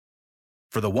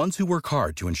For the ones who work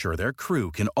hard to ensure their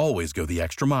crew can always go the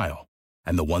extra mile,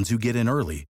 and the ones who get in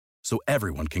early so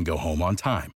everyone can go home on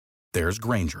time, there's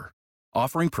Grainger,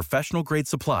 offering professional-grade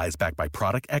supplies backed by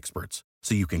product experts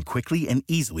so you can quickly and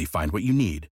easily find what you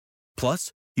need.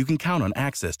 Plus, you can count on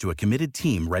access to a committed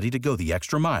team ready to go the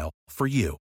extra mile for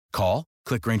you. Call,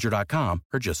 click Grainger.com,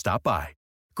 or just stop by.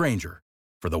 Grainger,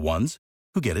 for the ones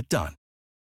who get it done.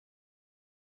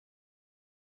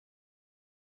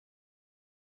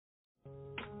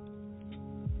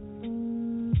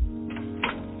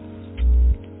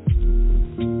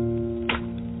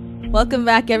 Welcome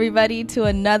back, everybody, to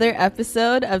another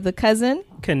episode of the Cousin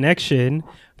Connection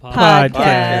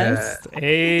Podcast.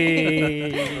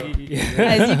 Hey.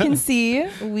 As you can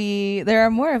see, there are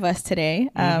more of us today.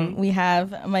 We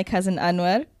have my cousin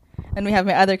Anwar, and we have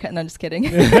my other cousin. No, I'm just kidding. We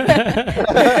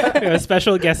have a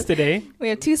special guest today. We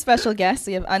have two special guests.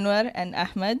 We have Anwar and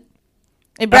Ahmed.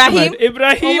 Ibrahim.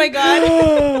 Oh my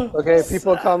God. Okay,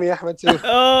 people call me Ahmed too.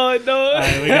 Oh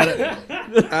no. We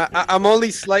got I'm only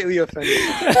slightly offended.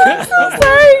 I'm so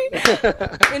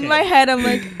sorry. In my head, I'm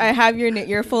like, I have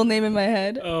your full name in my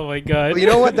head. Oh my God. Well, you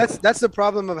know what? That's the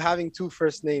problem of having two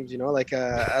first names. You know, like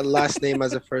a last name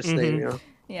as a first name. You know.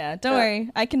 Yeah, don't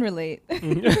worry. I can relate.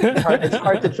 It's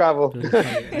hard to travel.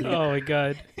 Oh my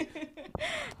God.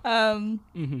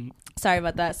 Sorry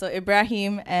about that. So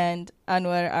Ibrahim and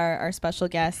Anwar are our special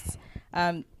guests.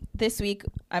 This week,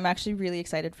 I'm actually really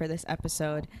excited for this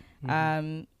episode.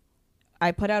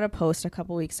 I put out a post a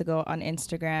couple weeks ago on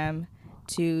Instagram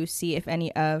to see if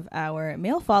any of our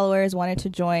male followers wanted to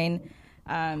join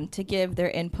to give their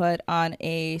input on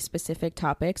a specific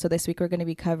topic. So this week, we're going to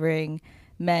be covering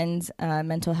men's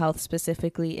mental health,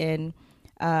 specifically in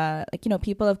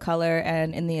people of color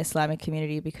and in the Islamic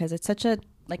community, because it's such a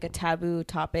taboo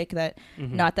topic that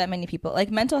not that many people, like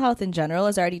mental health in general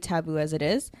is already taboo as it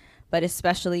is, but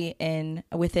especially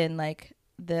within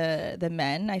the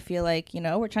men, I feel like,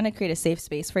 we're trying to create a safe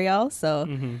space for y'all. So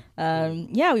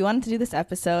we wanted to do this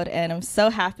episode, and I'm so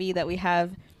happy that we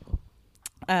have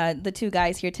the two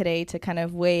guys here today to kind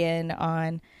of weigh in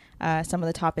on some of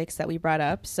the topics that we brought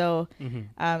up. So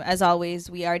as always,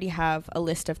 we already have a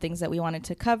list of things that we wanted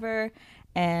to cover,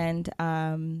 and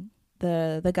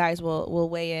the guys will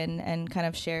weigh in and kind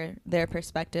of share their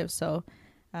perspective. So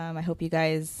I hope you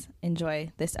guys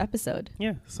enjoy this episode.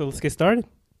 Yeah, so let's get started.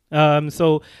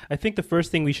 So I think the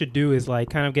first thing we should do is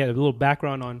kind of get a little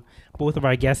background on both of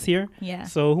our guests here. Yeah.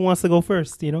 So who wants to go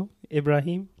first?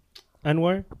 Ibrahim,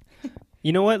 Anwar.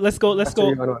 You know what? Let's go.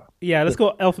 Yeah, let's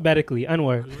go alphabetically.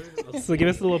 Anwar. So give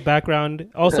us a little background.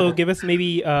 Also, give us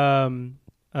maybe an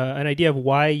idea of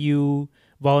why you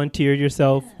volunteered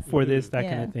yourself for this, that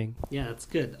kind of thing. Yeah, that's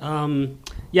good.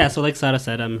 So like Sarah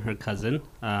said, I'm her cousin.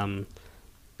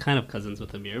 Kind of cousins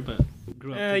with Amir, but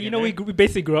grew up together. We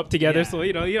basically grew up together, so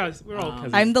we're all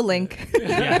cousins. I'm the link.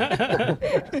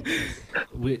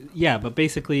 But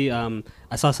basically,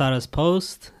 I saw Sarah's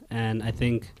post, and I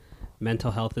think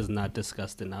mental health is not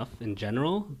discussed enough in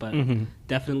general, but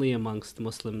definitely amongst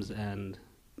Muslims and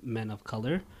men of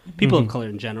color, people of color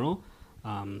in general.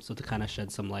 So to kind of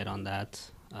shed some light on that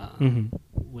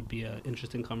would be an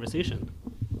interesting conversation.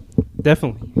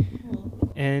 Definitely.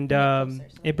 And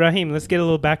Ibrahim, let's get a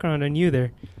little background on you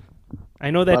there. I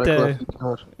know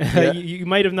that you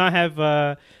might have not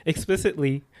have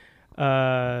explicitly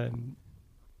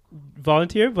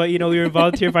volunteered, but you were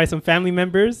volunteered by some family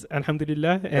members,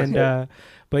 alhamdulillah. And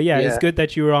it's good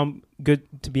that you were good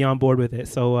to be on board with it.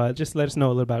 So just let us know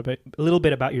a little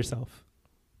bit about yourself.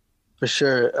 For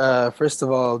sure. First of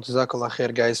all, Jazakallah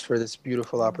khair, guys, for this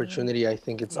beautiful opportunity. I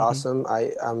think it's awesome.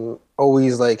 I'm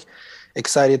always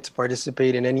excited to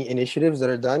participate in any initiatives that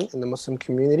are done in the Muslim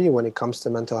community when it comes to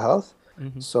mental health.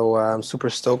 So I'm super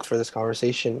stoked for this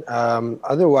conversation.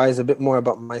 Otherwise, a bit more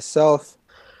about myself.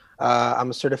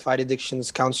 I'm a certified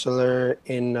addictions counselor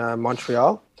in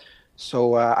Montreal.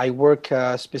 So I work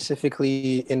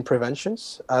specifically in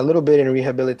preventions, a little bit in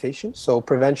rehabilitation. So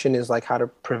prevention is how to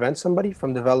prevent somebody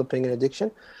from developing an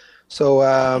addiction. So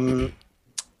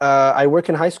I work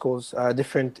in high schools,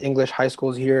 different English high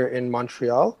schools here in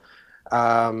Montreal.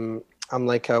 I'm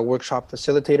a workshop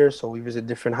facilitator. So we visit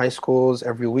different high schools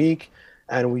every week,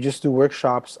 and we just do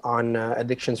workshops on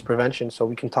addictions prevention. So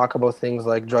we can talk about things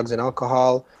like drugs and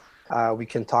alcohol. We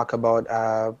can talk about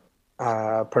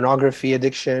pornography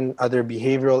addiction, other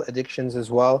behavioral addictions as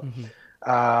well.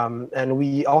 And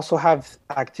we also have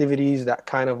activities that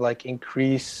kind of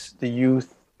increase the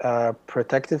youth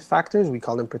protective factors. We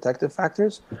call them protective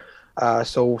factors.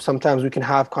 So sometimes we can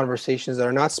have conversations that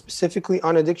are not specifically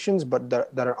on addictions, but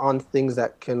that are on things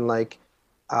that can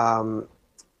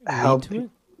help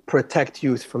protect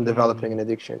youth from developing an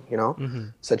addiction, you know,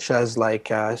 such as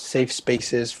like safe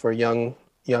spaces for young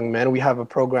men. We have a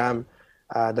program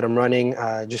that I'm running,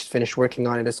 just finished working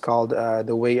on it. It's called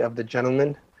The Way of the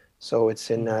Gentleman. So it's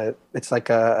it's like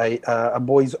a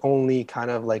boys only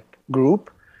kind of like group,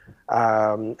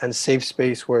 and safe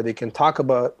space where they can talk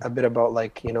about a bit about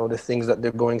like, you know, the things that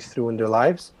they're going through in their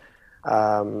lives.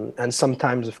 And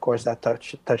sometimes, of course, that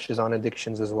touches on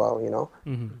addictions as well, you know.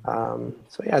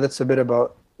 So yeah, that's a bit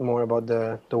more about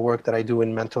the work that I do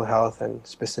in mental health and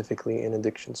specifically in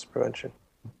addictions prevention.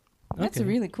 That's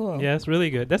really cool. Yeah, it's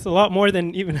really good. That's a lot more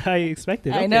than even I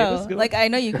expected. I know. Like, I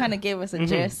know you kind of gave us a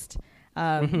gist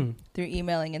through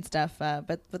emailing and stuff,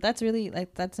 but that's really,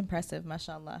 like, that's impressive,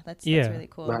 mashallah. That's really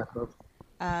cool.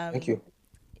 Thank you.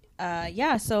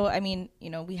 Yeah, so, I mean, you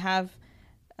know, we have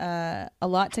a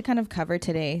lot to kind of cover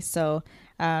today. So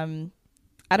I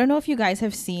don't know if you guys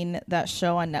have seen that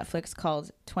show on Netflix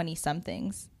called 20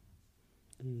 Somethings.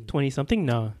 20 something?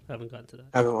 No. I haven't gotten to that.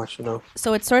 I haven't watched it, no.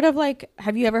 So it's sort of like,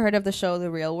 have you ever heard of the show The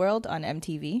Real World on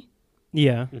MTV?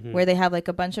 Yeah. Where they have like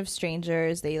a bunch of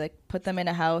strangers, they like put them in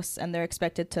a house and they're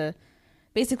expected to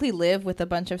basically live with a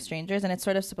bunch of strangers, and it's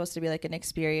sort of supposed to be like an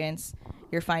experience.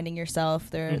 You're finding yourself.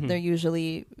 They're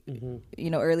usually you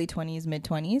know, early 20s, mid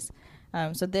 20s.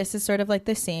 So this is sort of like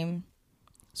the same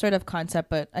sort of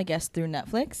concept, but I guess through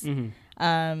Netflix.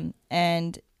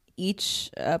 And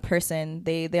each person,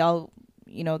 they all,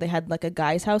 you know, they had like a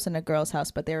guy's house and a girl's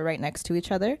house, but they were right next to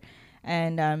each other.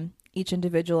 And each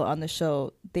individual on the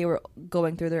show, they were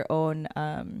going through their own,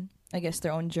 I guess,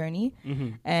 their own journey.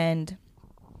 And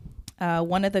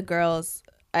one of the girls,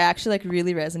 I actually like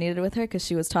really resonated with her because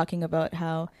she was talking about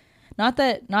how, not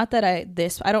that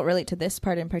I don't relate to this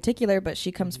part in particular, but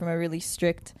she comes from a really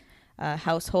strict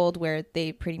household where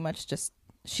they pretty much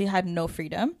she had no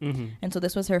freedom. And so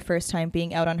this was her first time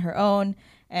being out on her own,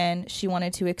 and she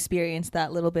wanted to experience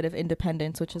that little bit of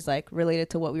independence, which is like related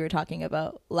to what we were talking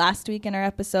about last week in our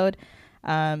episode.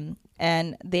 And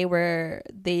they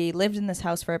lived in this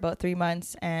house for about 3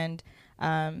 months, and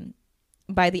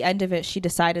by the end of it, she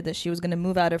decided that she was going to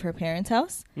move out of her parents'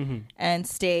 house and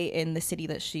stay in the city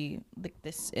that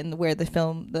where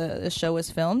the show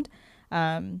was filmed.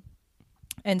 And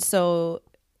so,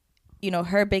 you know,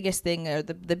 her biggest thing, or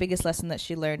the biggest lesson that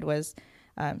she learned was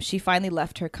she finally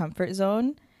left her comfort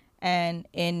zone, and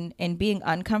in being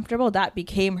uncomfortable, that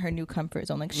became her new comfort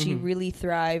zone. Like she really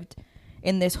thrived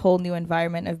in this whole new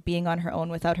environment of being on her own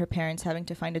without her parents, having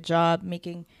to find a job,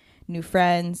 making new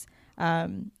friends.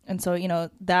 And so, you know,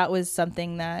 that was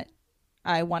something that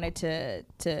I wanted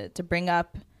to bring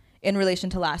up in relation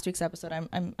to last week's episode. I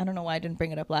don't know why I didn't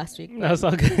bring it up last week. That's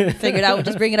all good. Figured out, we'll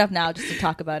just bring it up now just to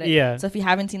talk about it. Yeah. So if you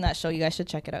haven't seen that show, you guys should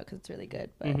check it out because it's really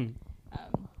good. But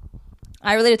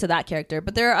I related to that character.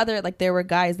 But there are there were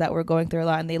guys that were going through a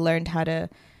lot, and they learned how to,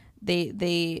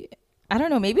 they I don't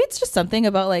know, maybe it's just something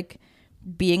about like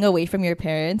being away from your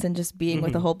parents and just being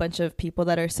with a whole bunch of people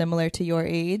that are similar to your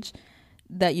age,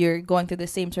 that you're going through the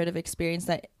same sort of experience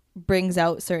that brings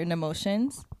out certain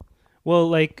emotions. Well,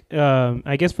 like,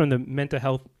 I guess from the mental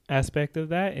health aspect of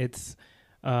that, it's,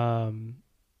 I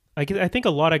think a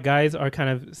lot of guys are kind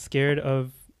of scared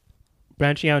of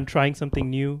branching out and trying something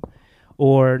new,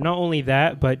 or not only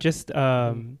that, but just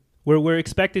we're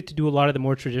expected to do a lot of the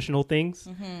more traditional things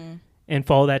and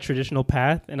follow that traditional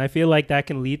path. And I feel like that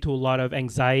can lead to a lot of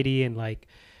anxiety and like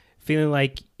feeling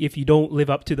like if you don't live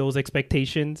up to those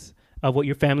expectations of what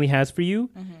your family has for you,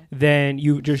 then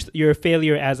you're a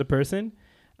failure as a person.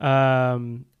 I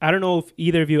don't know if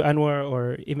either of you, Anwar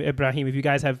or Ibrahim, if you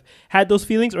guys have had those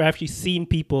feelings or actually seen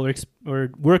people or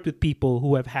worked with people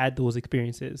who have had those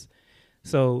experiences.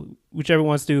 So whichever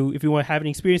wants to, if you want to have any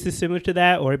experiences similar to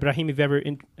that, or Ibrahim, if you've ever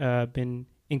been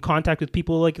in contact with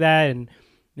people like that and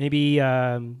maybe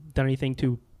done anything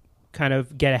to kind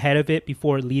of get ahead of it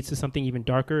before it leads to something even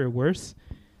darker or worse.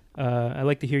 I'd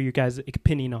like to hear your guys'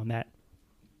 opinion on that.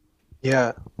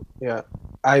 Yeah.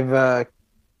 I've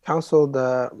counseled,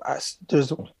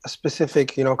 there's a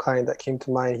specific, client that came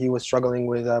to mind. He was struggling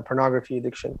with pornography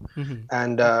addiction.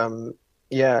 And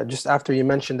just after you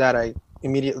mentioned that, I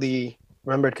immediately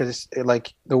remembered, because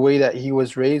like the way that he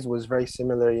was raised was very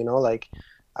similar,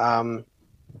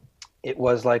 it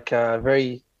was like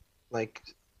very like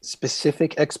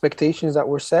specific expectations that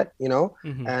were set,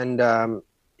 and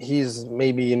he's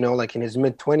maybe, like in his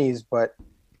mid-20s, but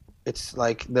it's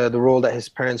like the role that his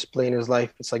parents play in his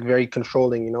life, it's like very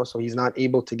controlling, so he's not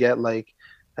able to get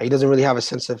he doesn't really have a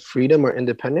sense of freedom or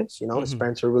independence, his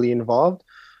parents are really involved.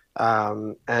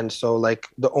 And so like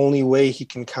the only way he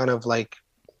can kind of like,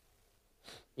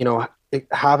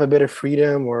 have a bit of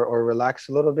freedom or relax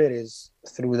a little bit is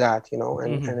through that,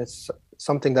 and it's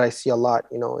something that I see a lot,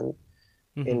 you know,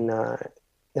 in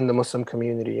the Muslim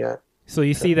community. Yeah. So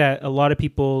you see that a lot of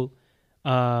people,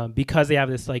 because they have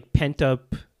this like pent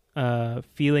up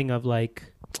feeling of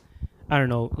like, I don't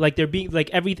know, like they're being like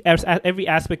every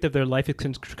aspect of their life is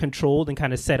controlled and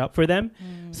kind of set up for them.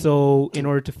 So in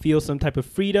order to feel some type of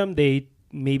freedom, they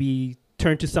maybe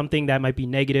turn to something that might be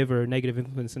negative or a negative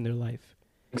influence in their life.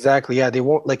 Exactly. Yeah, they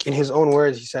won't, like in his own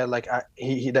words, he said like that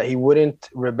he wouldn't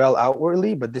rebel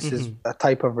outwardly, but this is a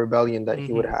type of rebellion that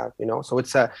he would have, you know. So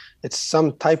it's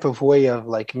some type of way of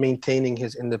like maintaining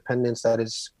his independence that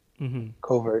is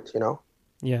covert, you know.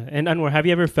 Yeah. And Anwar, have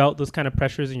you ever felt those kind of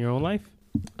pressures in your own life?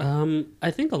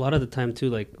 I think a lot of the time too,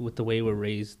 like with the way we're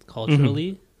raised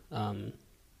culturally,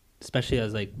 especially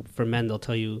as like for men, they'll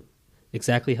tell you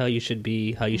exactly how you should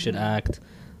be, how you should act.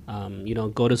 You know,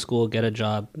 go to school, get a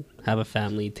job, have a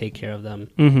family, take care of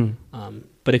them.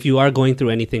 But if you are going through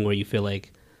anything where you feel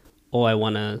like, oh, I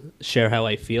want to share how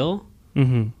I feel,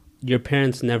 your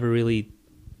parents never really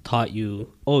taught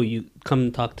you, oh, you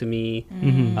come talk to me,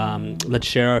 let's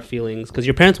share our feelings, because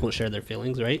your parents won't share their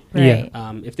feelings, right? Yeah.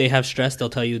 If they have stress, they'll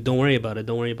tell you, don't worry about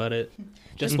it,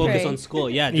 just focus on school.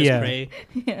 Pray.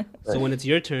 So when it's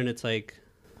your turn, it's like,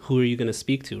 who are you going to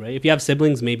speak to, right? If you have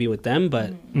siblings, maybe with them,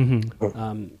 but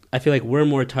I feel like we're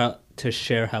more taught to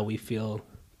share how we feel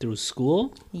through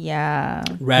school,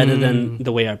 rather than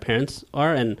the way our parents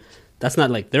are. And that's not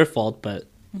like their fault, but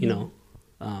you know,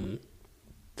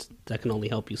 that can only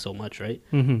help you so much, right?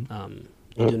 You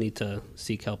do need to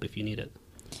seek help if you need it.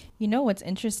 You know what's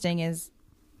interesting is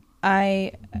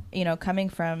you know, coming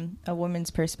from a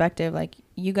woman's perspective, like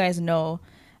you guys know,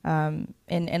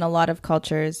 in a lot of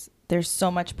cultures, there's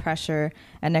so much pressure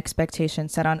and expectation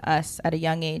set on us at a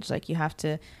young age. Like you have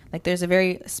to, like there's a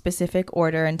very specific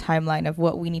order and timeline of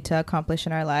what we need to accomplish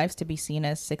in our lives to be seen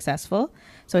as successful.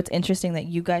 So it's interesting that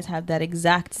you guys have that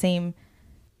exact same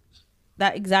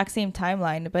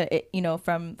timeline. But it, you know,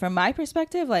 from my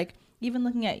perspective, like even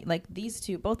looking at like these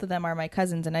two, both of them are my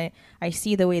cousins, and I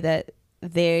see the way that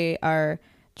they are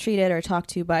treated or talked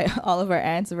to by all of our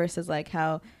aunts versus like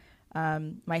how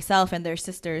myself and their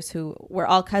sisters, who were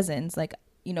all cousins, like,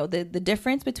 you know, the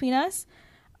difference between us,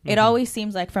 it always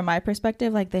seems like from my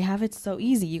perspective, like they have it so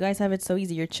easy. You guys have it so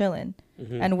easy. You're chilling.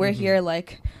 And we're here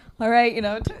like, all right, you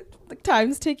know, the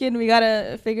time's ticking. We got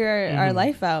to figure our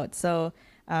life out. So,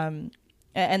 and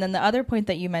then the other point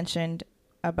that you mentioned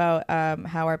about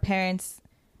how our parents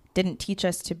didn't teach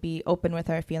us to be open with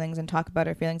our feelings and talk about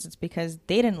our feelings, it's because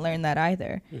they didn't learn that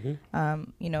either.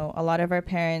 You know, a lot of our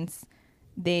parents,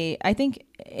 I think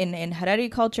in Harari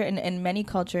culture and in many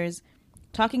cultures,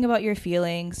 talking about your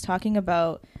feelings, talking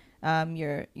about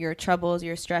your troubles,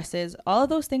 your stresses, all of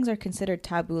those things are considered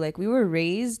taboo. Like we were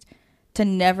raised to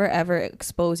never ever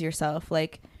expose yourself.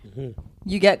 Like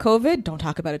you get COVID, don't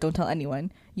talk about it, don't tell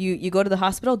anyone. You go to the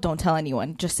hospital, don't tell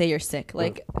anyone, just say you're sick.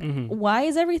 Like why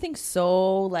is everything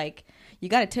so like you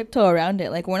got to tiptoe around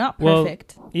it? Like we're not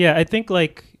perfect. Well, yeah, I think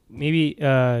like maybe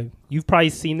you've probably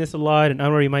seen this a lot, and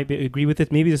Anwar, you might agree with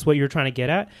this. Maybe this is what you're trying to get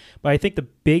at. But I think the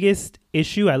biggest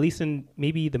issue, at least in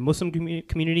maybe the Muslim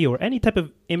community or any type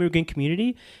of immigrant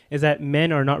community, is that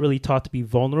men are not really taught to be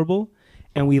vulnerable.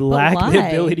 And we lack the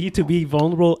ability to be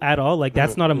vulnerable at all. Like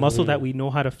that's not a muscle that we know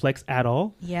how to flex at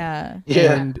all. Yeah.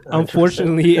 And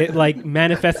unfortunately, it like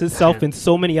manifests itself in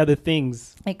so many other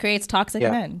things. It creates toxic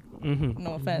men.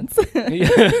 No offense.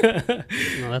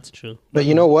 No, that's true. But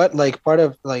you know what? Like part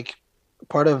of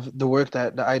the work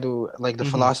that I do, like the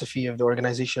philosophy of the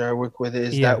organization I work with,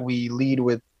 is that we lead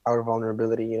with our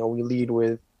vulnerability. You know, we lead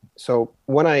with. So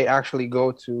when I actually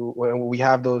go to, when we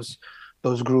have those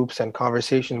groups and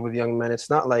conversations with young men, it's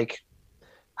not like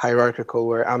hierarchical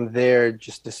where I'm there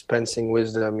just dispensing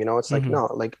wisdom. You know, it's like no,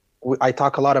 like I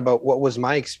talk a lot about what was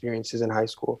my experiences in high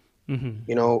school.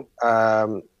 You know,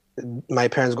 my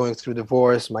parents going through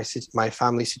divorce, my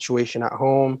family situation at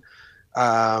home,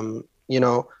 you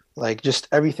know, like just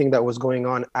everything that was going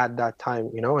on at that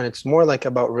time, you know. And it's more like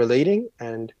about relating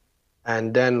and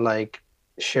then like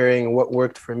sharing what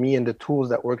worked for me and the tools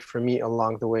that worked for me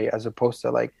along the way, as opposed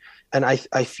to like, and I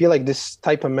feel like this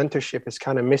type of mentorship is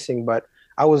kind of missing, but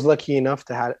I was lucky enough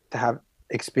to have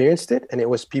experienced it, and it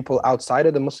was people outside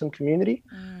of the Muslim community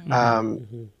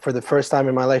for the first time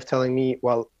in my life telling me,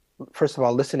 well, first of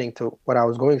all, listening to what I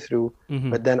was going through,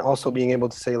 but then also being able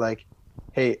to say like,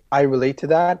 hey, I relate to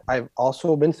that. I've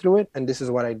also been through it, and this is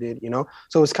what I did, you know?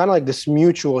 So it's kind of like this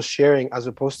mutual sharing, as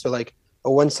opposed to like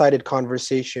a one-sided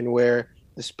conversation where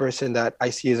this person that I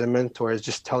see as a mentor is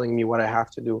just telling me what I have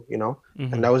to do, you know?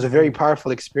 And that was a very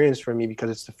powerful experience for me, because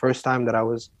it's the first time that I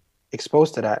was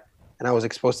exposed to that. And I was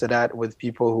exposed to that with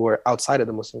people who were outside of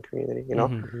the Muslim community, you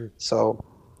know? So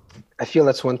I feel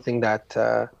that's one thing that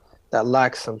that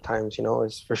lacks sometimes, you know,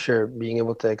 is for sure being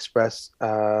able to express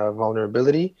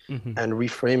vulnerability and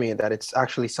reframing it, that it's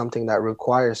actually something that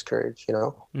requires courage, you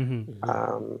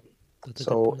know.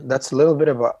 So that's a little bit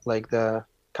about like the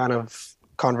kind of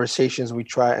conversations we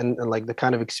try and like the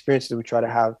kind of experiences we try to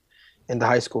have in the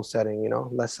high school setting, you know,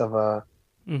 less of a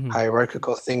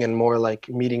hierarchical thing and more like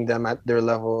meeting them at their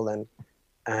level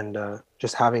and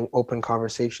just having open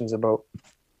conversations about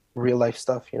real life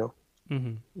stuff, you know.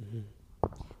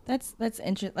 That's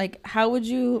interesting. Like, how would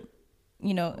you,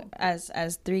 you know,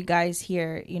 as three guys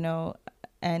here, you know,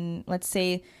 and let's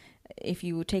say if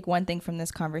you take one thing from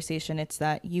this conversation, it's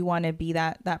that you want to be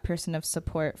that person of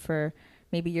support for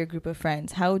maybe your group of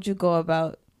friends. How would you go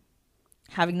about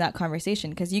having that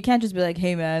conversation? Because you can't just be like,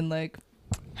 hey man, like,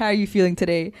 how are you feeling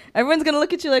today? Everyone's gonna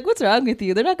look at you like, what's wrong with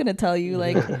you? They're not gonna tell you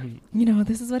like, you know,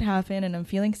 this is what happened and I'm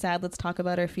feeling sad, let's talk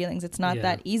about our feelings. It's not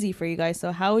that easy for you guys.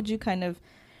 So how would you kind of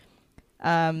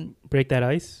break that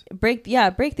ice? Break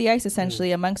the ice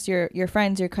essentially amongst your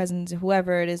friends, your cousins,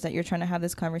 whoever it is that you're trying to have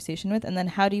this conversation with. And then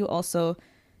how do you also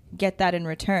get that in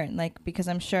return? Like, because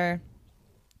I'm sure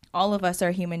all of us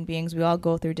are human beings. We all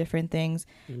go through different things.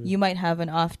 You might have an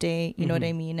off day, you know what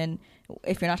I mean? And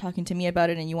if you're not talking to me about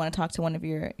it and you want to talk to one of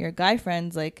your guy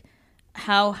friends, like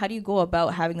how do you go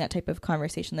about having that type of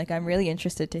conversation? Like, I'm really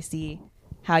interested to see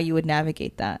how you would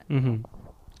navigate that.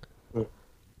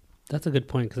 That's a good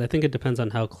point, because I think it depends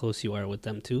on how close you are with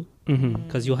them too.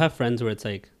 Because you'll have friends where it's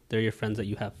like they're your friends that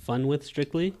you have fun with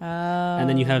strictly, and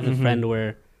then you have the friend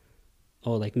where,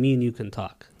 oh, like me and you can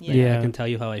talk. Like, I can tell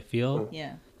you how I feel.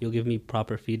 Yeah, you'll give me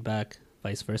proper feedback,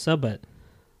 vice versa. But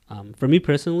for me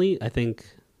personally, I think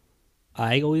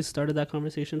I always started that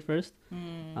conversation first.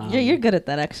 Yeah, you're good at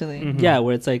that actually. Yeah,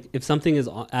 where it's like if something is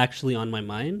actually on my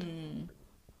mind,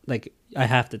 like I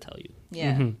have to tell you.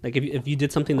 Yeah, like if you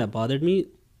did something that bothered me,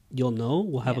 you'll know.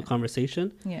 We'll have a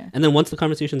conversation. Yeah. And then once the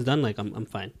conversation's done, like I'm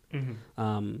fine.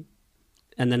 And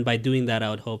then by doing that, I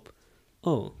would hope,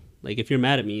 oh, like if you're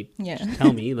mad at me, just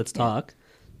tell me. Let's talk.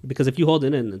 Because if you hold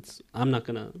it in,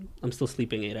 I'm still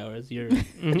sleeping 8 hours. You're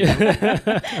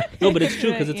no, but it's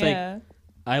true, because it's like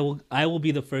I will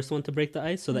be the first one to break the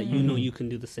ice so that you know you can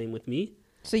do the same with me.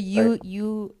 So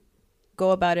you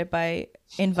go about it by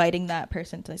inviting that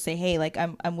person to say, hey, like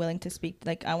I'm willing to speak.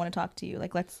 Like I want to talk to you.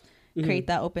 Like let's create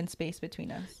that open space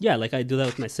between us. Yeah, like I do that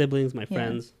with my siblings, my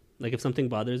friends. Like if something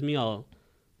bothers me, I'll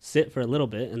sit for a little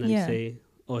bit and then say,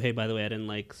 oh, hey, by the way, I didn't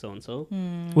like so and so.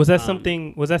 Was that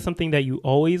something that you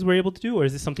always were able to do, or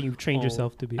is this something you've trained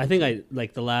yourself to be? I think I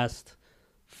like the last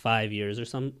 5 years or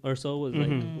so was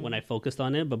like when I focused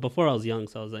on it. But before I was young,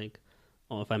 so I was like,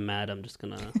 oh, if I'm mad, I'm just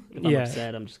gonna if I'm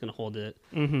upset, I'm just gonna hold it.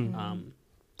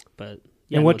 But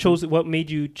yeah, and what made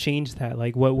you change that?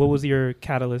 Like what was your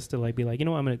catalyst to like be like, you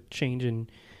know, I'm gonna change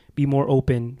and be more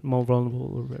open, more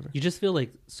vulnerable, or whatever? You just feel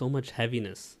like so much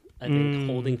heaviness, I think,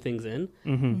 holding things in.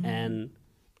 And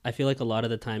I feel like a lot of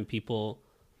the time people,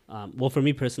 well, for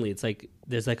me personally, it's like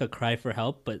there's like a cry for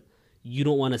help, but you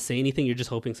don't want to say anything. You're just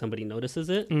hoping somebody notices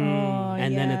it.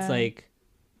 And then it's like,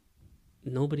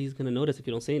 nobody's going to notice if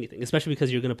you don't say anything, especially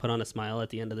because you're going to put on a smile at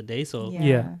the end of the day. So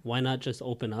why not just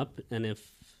open up? And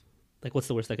if, like, what's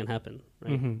the worst that can happen,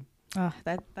 right? Oh,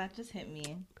 that just hit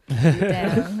me.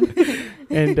 Damn.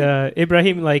 And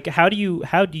Ibrahim, like, how do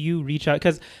you reach out?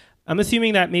 Because I'm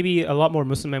assuming that maybe a lot more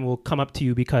Muslim men will come up to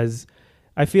you, because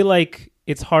I feel like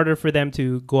it's harder for them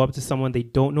to go up to someone they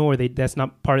don't know or that's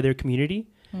not part of their community.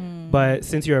 But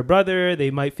since you're a brother, they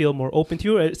might feel more open to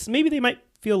you. Maybe they might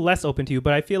feel less open to you,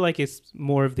 but I feel like it's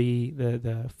more of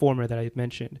the former that I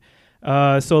mentioned.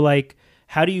 So like,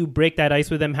 how do you break that ice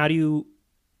with them? How do you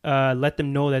let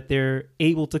them know that they're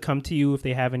able to come to you if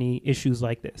they have any issues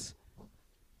like this?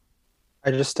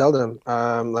 I just tell them,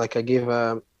 like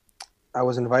I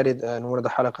was invited in one of the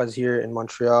halaqas here in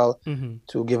Montreal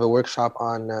to give a workshop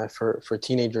on for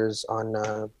teenagers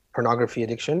on pornography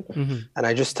addiction. And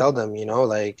I just tell them, you know,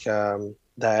 like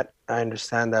that I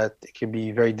understand that it can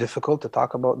be very difficult to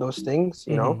talk about those things,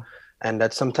 you know, and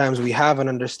that sometimes we have an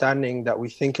understanding that we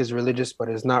think is religious, but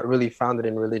is not really founded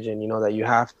in religion, you know, that you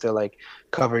have to like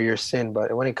cover your sin.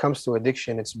 But when it comes to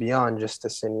addiction, it's beyond just a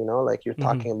sin, you know, like you're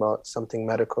talking about something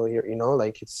medical here, you know,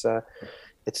 like it's a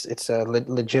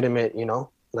legitimate, you know,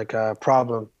 like a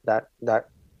problem that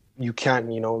you can't,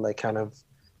 you know, like kind of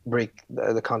break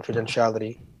the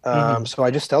confidentiality. So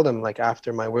I just tell them, like,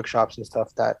 after my workshops and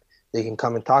stuff, that they can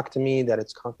come and talk to me, that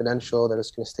it's confidential, that it's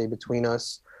going to stay between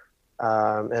us.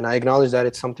 And I acknowledge that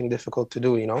it's something difficult to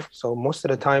do, you know. So most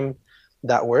of the time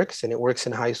that works, and it works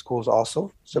in high schools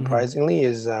also, surprisingly,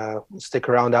 is stick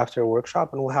around after a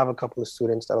workshop, and we'll have a couple of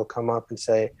students that'll come up and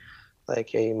say, like,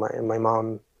 hey, my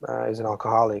mom is an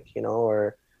alcoholic,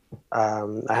 or I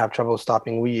have trouble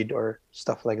stopping weed or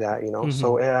stuff like that,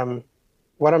 So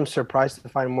what I'm surprised to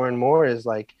find more and more is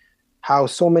like how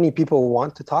so many people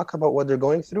want to talk about what they're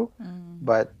going through,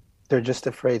 but they're just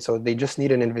afraid. So they just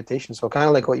need an invitation. So kind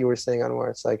of like what you were saying, Anwar,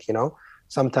 it's like,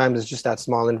 sometimes it's just that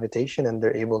small invitation and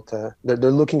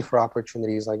they're looking for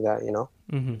opportunities like that,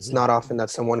 It's not often that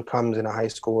someone comes in a high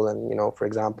school and, for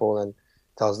example, and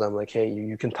tells them like, hey,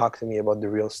 you can talk to me about the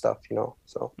real stuff,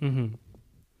 so.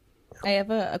 I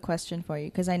have a question for you,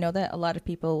 because I know that a lot of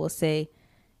people will say,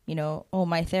 oh,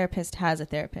 my therapist has a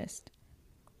therapist.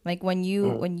 Like when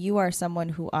you are someone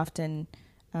who often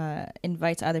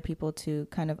invites other people to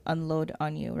kind of unload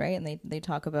on you, right? And they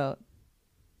talk about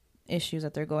issues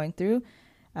that they're going through.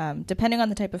 Depending on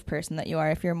the type of person that you are,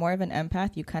 if you're more of an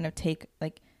empath, you kind of take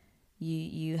like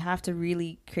you have to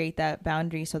really create that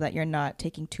boundary so that you're not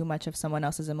taking too much of someone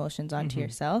else's emotions onto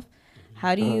yourself.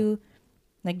 How do you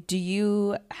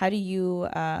how do you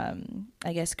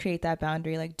I guess create that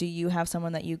boundary? Like, do you have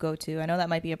someone that you go to? I know that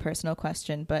might be a personal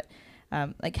question, but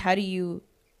like, how do you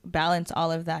balance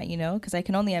all of that, because I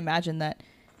can only imagine that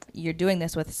you're doing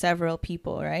this with several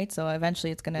people, right? So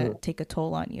eventually it's going to take a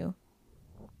toll on you.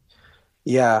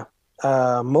 Yeah.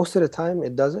 Most of the time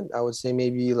it doesn't. I would say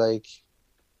maybe like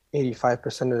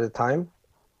 85% of the time,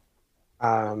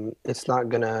 it's not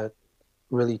going to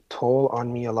really toll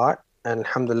on me a lot. And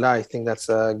alhamdulillah, I think that's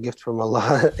a gift from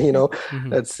Allah,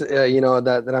 that's,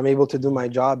 that I'm able to do my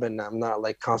job and I'm not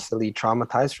like constantly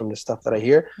traumatized from the stuff that I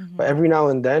hear. But every now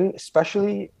and then,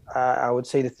 especially, I would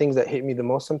say the things that hit me the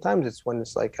most sometimes, it's when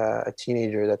it's like a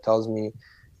teenager that tells me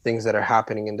things that are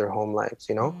happening in their home lives,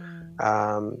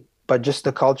 but just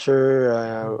the culture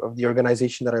of the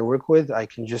organization that I work with, I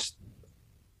can just,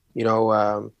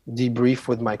 debrief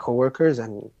with my coworkers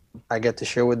and I get to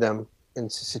share with them in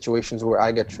situations where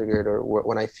I get triggered or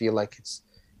when I feel like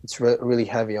it's really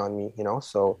heavy on me,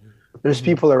 so there's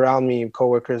people around me,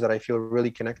 coworkers that I feel really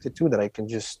connected to that I can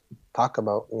just talk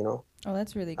about, Oh,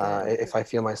 that's really good. If I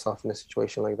feel myself in a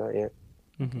situation like that.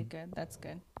 Yeah. Okay, good. That's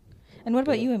good. And what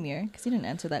about you, Amir? Because you didn't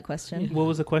answer that question. What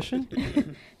was the question?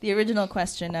 The original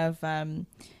question of,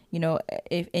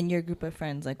 if in your group of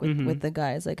friends, like with the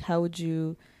guys, like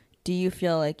do you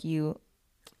feel like you...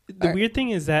 The weird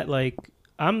thing is that like,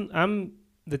 I'm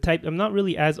the type, I'm not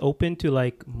really as open to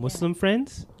like Muslim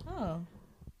friends. Oh.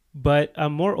 But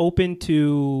I'm more open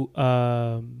to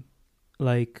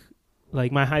like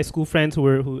my high school friends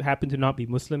who happen to not be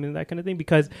Muslim and that kind of thing,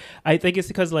 because I think it's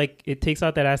because like it takes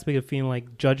out that aspect of feeling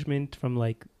like judgment from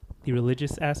like the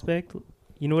religious aspect.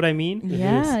 You know what I mean?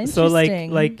 Yeah. Interesting. So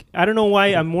like I don't know why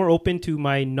I'm more open to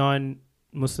my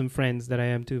non-Muslim friends than I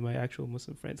am to my actual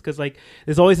Muslim friends, because like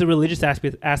there's always a religious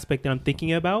aspect that I'm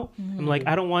thinking about. I'm like,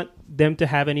 I don't want them to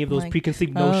have any of those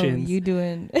preconceived notions. You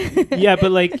doing? Yeah,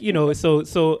 but like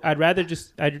so I'd rather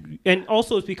and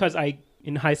also it's because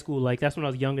in high school, like that's when I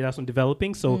was younger, that's when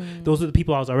developing. So those are the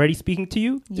people I was already speaking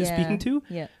to.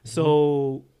 Yeah.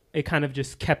 So it kind of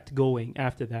just kept going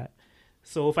after that.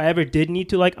 So if I ever did need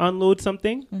to like unload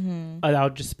something, I'll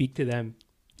just speak to them.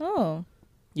 Oh.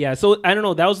 Yeah, so I don't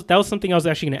know. That was something I was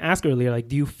actually going to ask earlier. Like,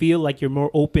 do you feel like you're more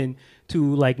open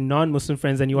to like non-Muslim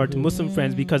friends than you are to Muslim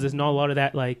friends, because there's not a lot of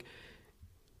that like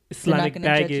Islamic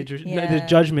baggage or the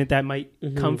judgment that might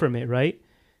come from it, right?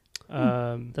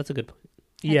 That's a good point.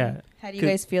 Yeah. How do you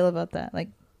guys feel about that? Like,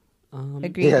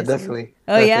 agree? Yeah, definitely.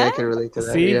 Oh, yeah? I can relate to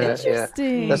that. See? Yeah,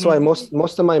 Interesting. That's why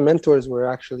most of my mentors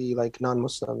were actually like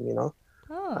non-Muslim,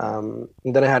 Oh.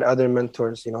 And then I had other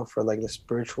mentors, for like the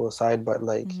spiritual side, but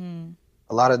like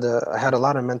I had a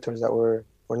lot of mentors that were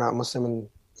not Muslim, and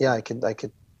yeah, I could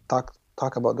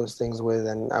talk about those things with,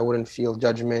 and I wouldn't feel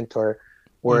judgment or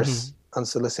worse,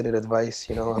 unsolicited advice,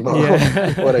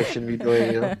 about what I should be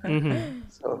doing,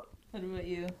 So. What about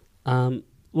you?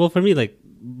 Well, for me, like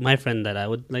my friend that I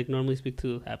would like normally speak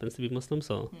to happens to be Muslim,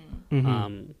 so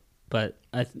but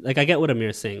I get what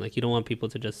Amir's saying. Like, you don't want people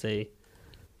to just say,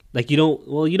 like, you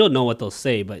don't know what they'll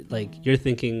say, but like you're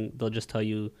thinking they'll just tell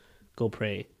you go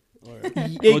pray or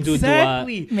go do dua.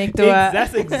 Make dua.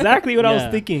 That's exactly what I was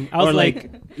thinking. I was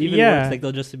like even worse, like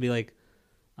they'll just be like,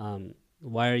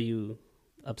 why are you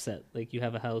upset? Like, you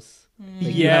have a house,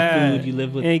 like you have food, you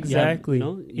live with exactly.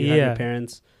 You have your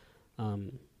parents.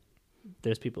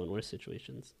 There's people in worse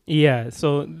situations. Yeah,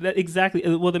 so that exactly.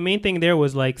 Well, the main thing there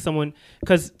was like someone,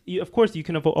 because of course you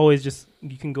can always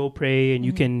you can go pray and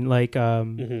you can like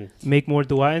make more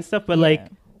dua and stuff, but like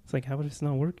it's like, how if it's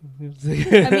not working?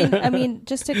 I mean,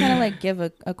 just to kind of like give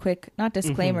a quick, not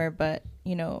disclaimer, but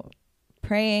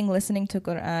praying, listening to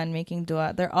Quran, making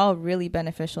dua, they're all really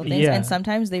beneficial things, and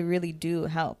sometimes they really do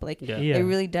help. Like it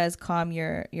really does calm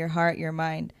your heart, your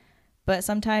mind. But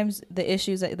sometimes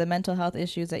the mental health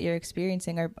issues that you're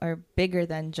experiencing are bigger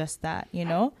than just that, you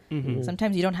know?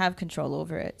 Sometimes you don't have control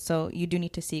over it. So you do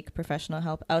need to seek professional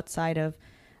help outside of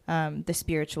the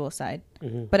spiritual side.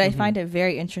 But I find it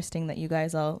very interesting that you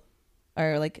guys all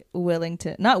are like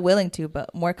not willing to,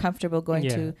 but more comfortable going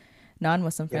to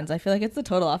non-Muslim friends. I feel like it's the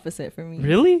total opposite for me.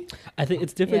 Really? I think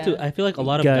it's different too. I feel like a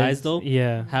lot of guys though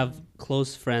have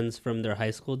close friends from their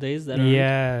high school days that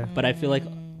are but I feel like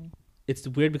it's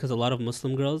weird because a lot of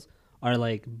Muslim girls are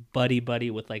like buddy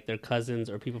with like their cousins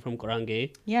or people from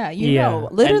Korangay. Yeah, you know,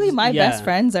 literally and, my best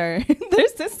friends are their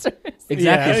sisters.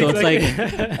 Exactly. So it's like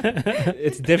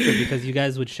it's different because you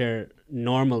guys would share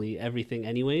normally everything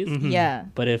anyways. Yeah.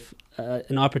 But if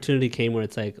an opportunity came where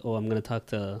it's like, oh, I'm gonna talk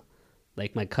to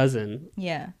like my cousin.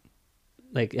 Yeah.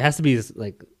 Like it has to be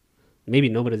like maybe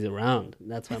nobody's around.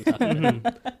 That's what I'm talking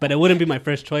about. But it wouldn't be my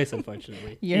first choice,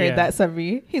 unfortunately. You heard that,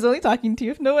 Sabri. He's only talking to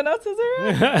you if no one else is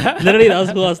around. Literally, that was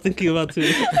who I was thinking about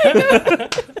too.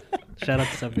 Shout out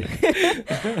to Sabri.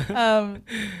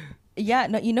 Yeah,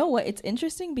 no, you know what? It's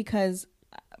interesting because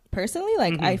personally,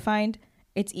 like I find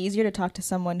it's easier to talk to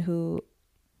someone who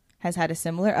has had a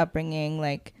similar upbringing,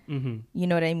 like, you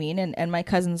know what I mean? And my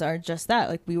cousins are just that.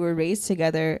 Like, we were raised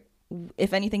together.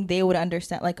 If anything, they would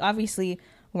understand. Like, obviously,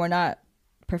 we're not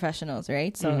professionals,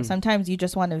 right? So sometimes you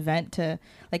just want to vent to,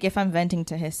 like, if I'm venting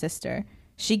to his sister,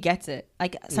 she gets it.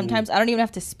 Like, sometimes I don't even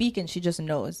have to speak and she just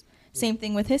knows. Same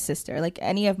thing with his sister. Like,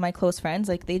 any of my close friends,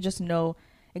 like, they just know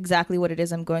exactly what it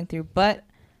is I'm going through. But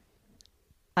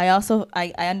I also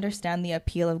I understand the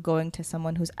appeal of going to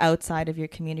someone who's outside of your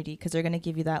community because they're going to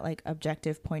give you that like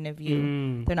objective point of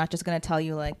view. They're not just going to tell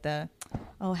you like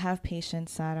have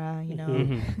patience, Sarah, you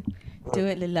know, do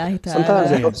it lillahi ta'ala.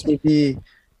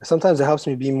 Sometimes it helps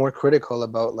me be more critical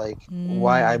about like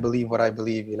why I believe what I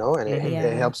believe, you know, and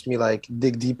it helps me like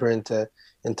dig deeper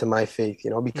into my faith, you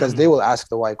know, because they will ask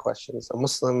the why questions. A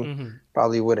Muslim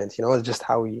probably wouldn't, you know, it's just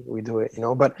how we do it, you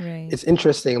know. But it's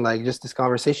interesting, like just this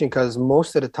conversation, because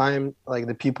most of the time, like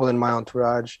the people in my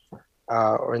entourage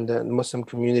or in the Muslim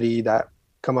community that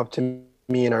come up to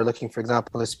me and are looking, for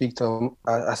example, to speak to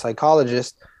a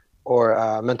psychologist or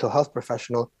a mental health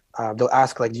professional, they'll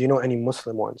ask like, do you know any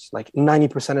Muslim ones? Like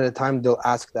 90% of the time they'll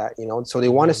ask that, you know, so they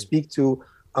want to speak to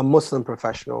a Muslim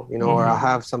professional, you know, or I'll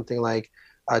have something like,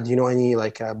 do you know any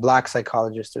like a black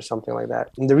psychologist or something like that?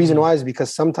 And the reason why is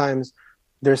because sometimes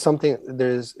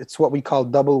it's what we call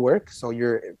double work. So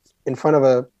you're in front of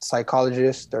a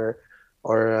psychologist or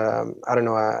I don't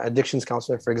know, a addictions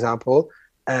counselor, for example,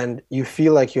 and you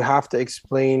feel like you have to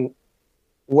explain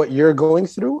what you're going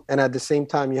through, and at the same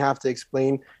time you have to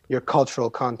explain your cultural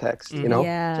context, you know,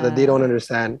 so that they don't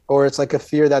understand. Or it's like a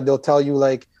fear that they'll tell you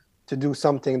like to do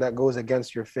something that goes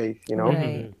against your faith, you know,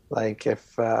 like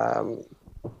if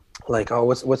like, oh,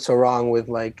 what's so wrong with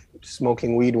like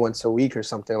smoking weed once a week or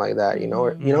something like that, you know,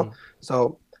 or you know.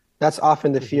 So that's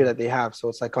often the fear that they have. So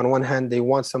it's like on one hand they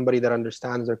want somebody that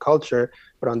understands their culture,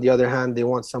 but on the other hand they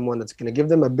want someone that's going to give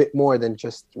them a bit more than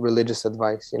just religious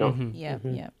advice, you know.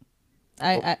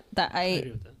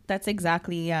 That's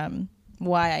exactly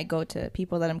why I go to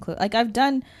people that I'm close. Like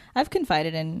I've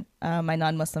confided in my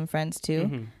non-Muslim friends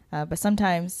too, but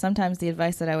sometimes the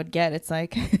advice that I would get, it's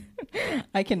like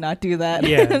I cannot do that.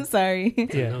 I'm sorry.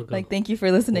 Like thank you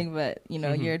for listening, but you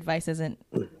know your advice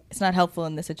it's not helpful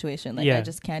in this situation. Like I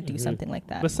just can't do something like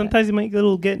that. But sometimes you might get a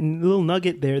little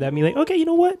nugget there that be like, okay, you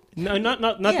know what? No,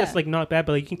 not that's like not bad,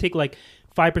 but like you can take like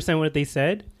 5% what they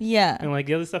said. And like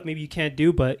the other stuff maybe you can't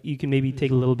do, but you can maybe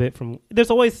take a little bit from. There's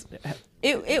always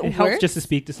it helps just to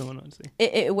speak to someone, honestly.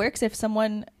 It works if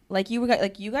someone like you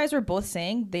guys were both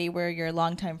saying they were your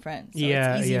longtime friends. So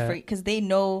it's easy for because they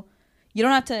know. You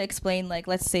don't have to explain, like,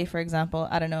 let's say, for example,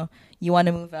 I don't know, you want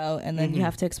to move out, and then you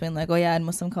have to explain, like, oh, yeah, in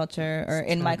Muslim culture, or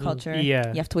in my culture, you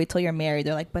have to wait till you're married.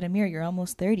 They're like, but Amir, you're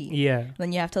almost 30.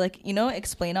 Then you have to, like, you know,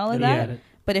 explain all of that.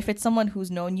 But if it's someone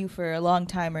who's known you for a long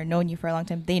time,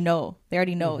 they know. They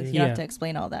already know. You don't have to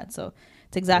explain all that. So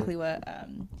it's exactly what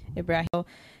Ibrahim.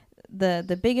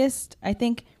 The biggest, I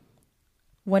think,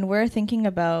 when we're thinking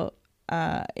about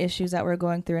issues that we're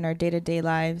going through in our day-to-day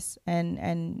lives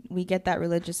and we get that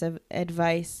religious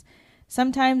advice,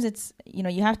 sometimes it's, you know,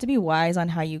 you have to be wise on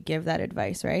how you give that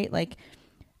advice, right? Like,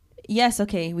 yes,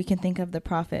 okay, we can think of the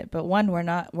Prophet, but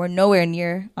we're nowhere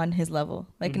near on his level.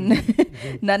 Like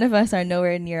none of us are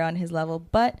nowhere near on his level.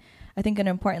 But I think an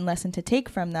important lesson to take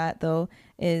from that though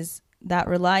is that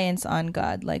reliance on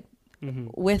God, like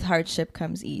with hardship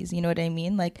comes ease. You know what I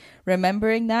mean? Like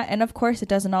remembering that. And of course it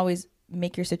doesn't always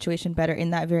make your situation better in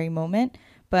that very moment,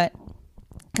 but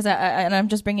because I'm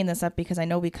just bringing this up because I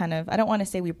know I don't want to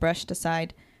say we brushed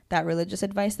aside that religious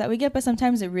advice that we get, but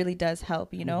sometimes it really does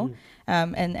help, you know.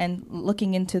 And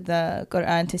looking into the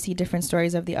Quran to see different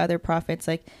stories of the other prophets,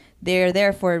 like they're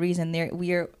there for a reason.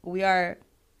 We are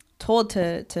told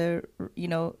to you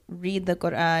know, read the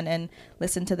Quran and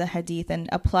listen to the hadith and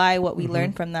apply what we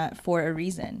learn from that for a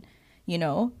reason, you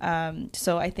know.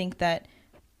 So I think that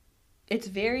it's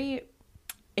very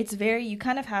you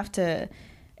kind of have to,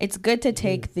 it's good to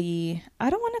take the, I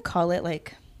don't want to call it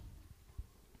like,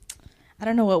 I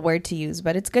don't know what word to use,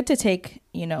 but it's good to take,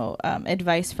 you know,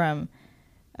 advice from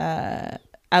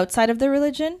outside of the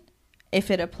religion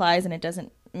if it applies and it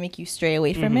doesn't make you stray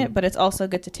away from it. But it's also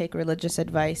good to take religious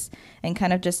advice and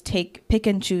kind of just pick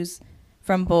and choose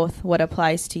from both what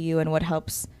applies to you and what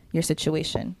helps your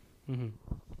situation.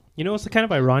 You know, it's kind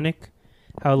of ironic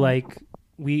how like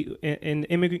we in the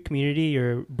immigrant community,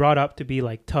 you're brought up to be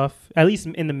like tough. At least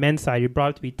in the men's side, you're brought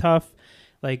up to be tough.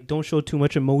 Like, don't show too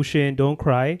much emotion, don't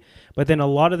cry. But then a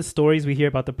lot of the stories we hear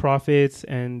about the prophets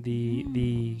and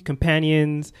the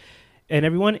companions and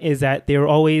everyone is that they're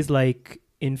always like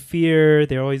in fear.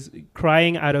 They're always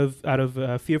crying out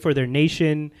of fear for their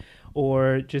nation,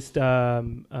 or just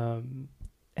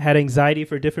had anxiety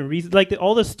for different reasons. Like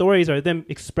all the stories are them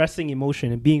expressing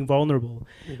emotion and being vulnerable.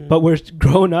 But we're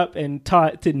grown up and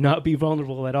taught to not be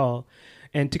vulnerable at all,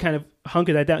 and to kind of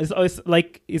hunker that down. It's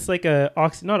like a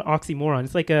not an oxymoron.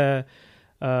 It's like a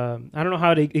I don't know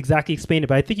how to exactly explain it,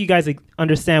 but I think you guys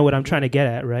understand what I'm trying to get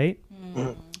at, right?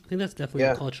 I think that's definitely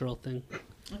a cultural thing.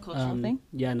 A cultural thing?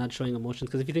 Yeah, not showing emotions.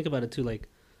 Because if you think about it too, like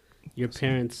your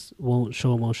parents won't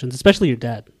show emotions, especially your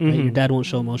dad. Right? Your dad won't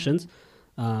show emotions.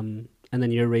 And then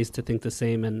you're raised to think the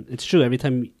same. And it's true. Every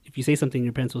time if you say something,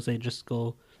 your parents will say, just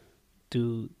go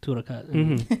do 2 rakat.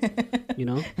 And, you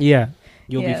know? Yeah.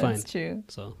 You'll be fine. That's true.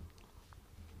 So.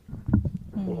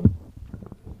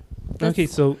 Okay,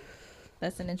 so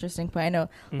that's an interesting point. I know.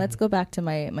 Let's go back to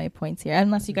my points here,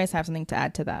 unless you guys have something to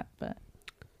add to that. But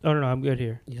oh no, I'm good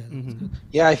here. Yeah, that's good.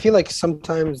 Yeah, I feel like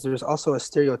sometimes there's also a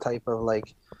stereotype of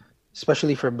like,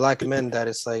 especially for black men, that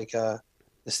it's like the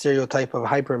stereotype of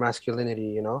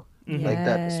hypermasculinity, you know? Like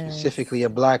that specifically a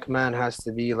black man has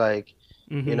to be like,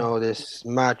 you know, this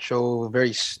macho,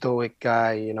 very stoic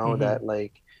guy, you know, that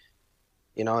like,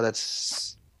 you know,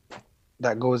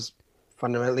 that goes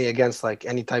fundamentally against like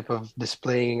any type of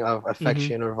displaying of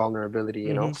affection or vulnerability,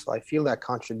 you know? So I feel that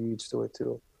contributes to it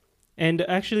too. And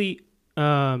actually,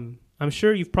 I'm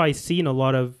sure you've probably seen a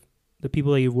lot of the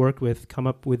people that you've worked with come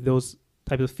up with those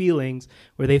types of feelings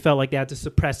where they felt like they had to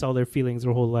suppress all their feelings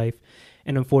their whole life.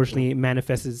 And unfortunately, it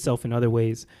manifests itself in other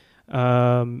ways.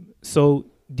 So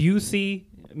do you see,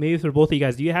 maybe for both of you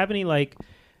guys, do you have any like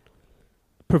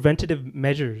preventative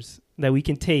measures that we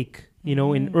can take, you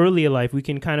know, in earlier life? We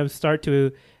can kind of start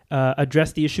to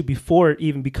address the issue before it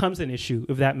even becomes an issue,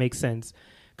 if that makes sense.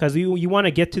 Because you want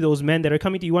to get to those men that are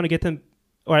coming to you, want to get them,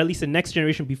 or at least the next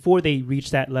generation, before they reach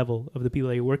that level of the people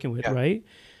that you're working with, right?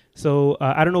 So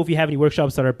I don't know if you have any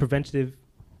workshops that are preventative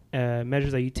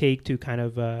measures that you take to kind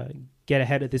of get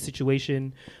ahead of the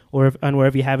situation, or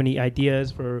if you have any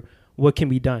ideas for what can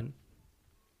be done.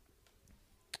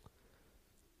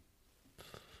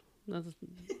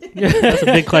 That's a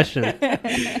big question.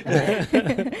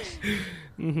 I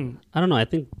don't know. I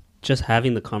think just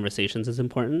having the conversations is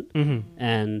important.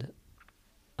 And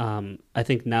I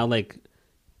think now like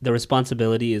the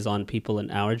responsibility is on people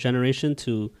in our generation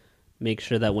to make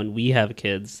sure that when we have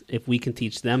kids, if we can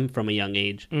teach them from a young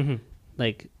age,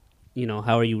 like, you know,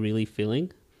 how are you really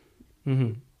feeling?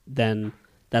 Then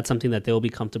that's something that they'll be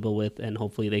comfortable with, and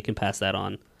hopefully they can pass that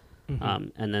on.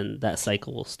 And then that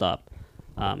cycle will stop.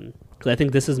 Because I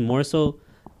think this is more so,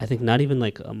 I think not even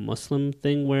like a Muslim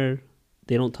thing where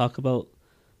they don't talk about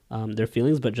their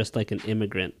feelings, but just like an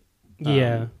immigrant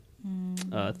thing.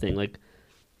 Like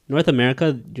North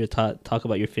America, you're taught talk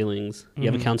about your feelings. You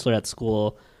have a counselor at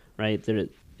school, right?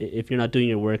 If you're not doing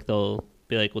your work, they'll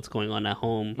be like, what's going on at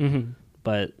home?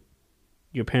 But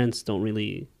your parents don't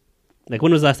really, like,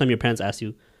 when was the last time your parents asked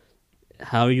you,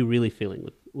 how are you really feeling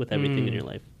with everything in your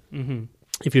life?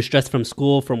 If you're stressed from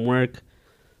school, from work,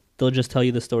 they'll just tell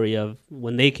you the story of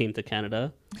when they came to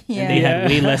Canada and they had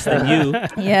way less than you.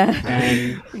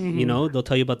 And, you know, they'll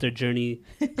tell you about their journey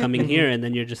coming here, and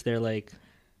then you're just there like,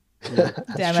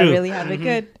 damn, I really have it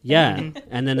good.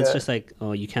 And then it's just like,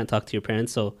 oh, you can't talk to your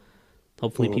parents. So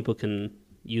hopefully people can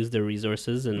use their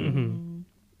resources and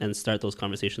start those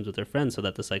conversations with their friends so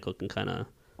that the cycle can kind of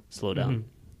slow down.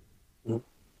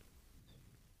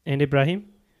 And Ibrahim?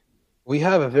 We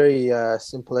have a very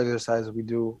simple exercise we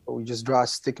do. We just draw a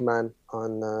stick man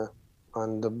on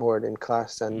the board in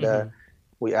class, and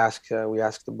we ask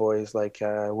the boys like,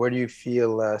 where do you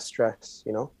feel stress?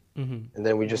 You know, And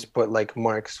then we just put like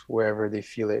marks wherever they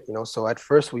feel it, you know. So at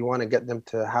first we want to get them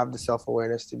to have the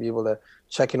self-awareness to be able to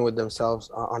check in with themselves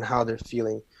on how they're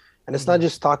feeling. And it's not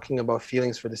just talking about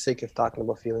feelings for the sake of talking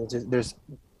about feelings. There's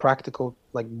practical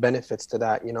like benefits to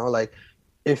that, you know, like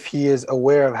if he is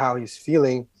aware of how he's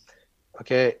feeling,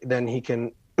 okay, then he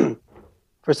can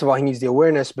first of all, he needs the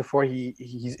awareness before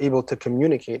he's able to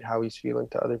communicate how he's feeling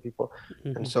to other people.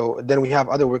 And so then we have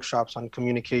other workshops on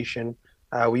communication.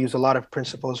 We use a lot of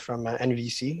principles from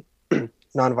NVC,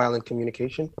 nonviolent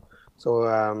communication.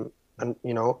 So, and,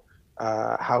 you know,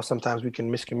 how sometimes we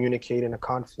can miscommunicate in a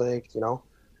conflict, you know.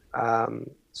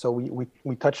 So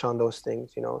we touch on those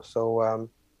things, you know. So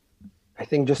I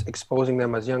think just exposing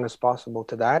them as young as possible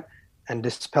to that and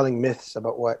dispelling myths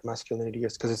about what masculinity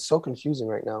is, because it's so confusing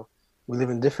right now. We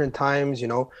live in different times, you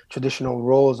know, traditional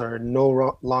roles are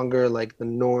no longer like the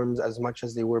norms as much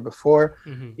as they were before,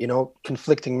 you know,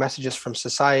 conflicting messages from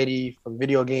society, from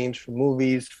video games, from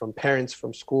movies, from parents,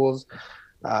 from schools.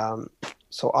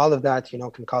 So all of that, you know,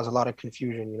 can cause a lot of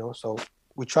confusion, you know, so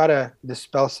we try to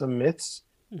dispel some myths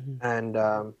and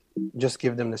just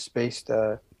give them the space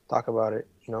to talk about it,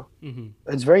 you know.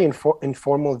 It's very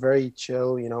informal, very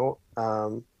chill, you know.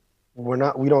 We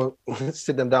don't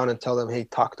sit them down and tell them, hey,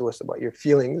 talk to us about your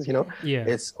feelings, you know.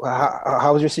 It's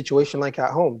how's your situation like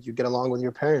at home? Do you get along with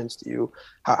your parents? Do you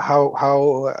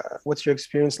what's your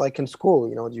experience like in school?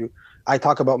 You know, I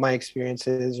talk about my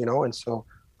experiences, you know, and so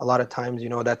a lot of times, you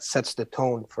know, that sets the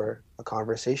tone for a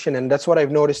conversation. And that's what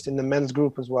I've noticed in the men's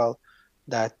group as well,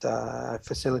 that I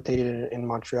facilitated in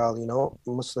Montreal. You know,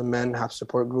 Muslim men have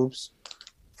support groups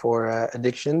for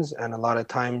addictions, and a lot of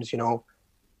times, you know,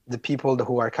 the people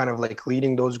who are kind of like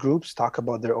leading those groups talk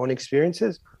about their own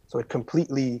experiences. So it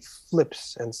completely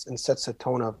flips and sets a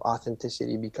tone of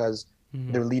authenticity because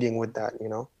they're leading with that, you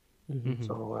know?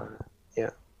 So, yeah.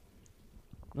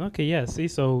 Okay, yeah. See,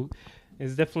 so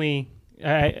it's definitely,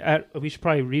 we should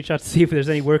probably reach out to see if there's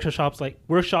any workshops like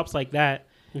that.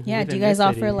 Yeah, do you guys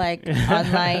offer like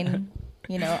online,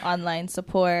 you know, online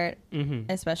support,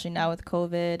 especially now with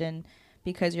COVID and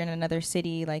because you're in another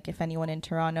city, like if anyone in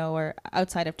Toronto or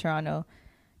outside of Toronto,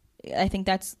 I think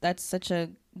that's such a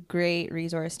great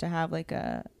resource to have, like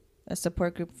a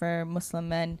support group for Muslim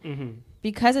men,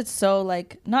 because it's so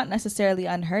like not necessarily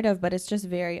unheard of, but it's just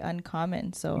very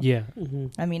uncommon. So yeah,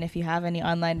 I mean, if you have any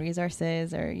online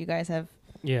resources or you guys have,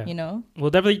 you know, we'll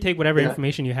definitely take whatever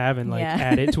information you have and like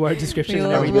add it to our description.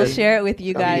 We'll share it with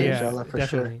you guys. Yeah, for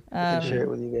definitely. Sure. I can share it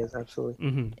with you guys.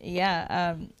 Absolutely.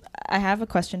 Yeah. I have a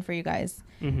question for you guys.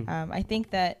 I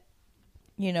think that,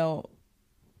 you know,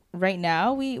 right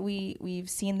now we've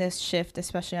seen this shift,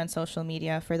 especially on social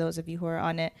media, for those of you who are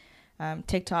on it,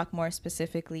 TikTok more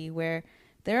specifically, where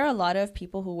there are a lot of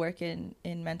people who work in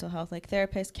mental health, like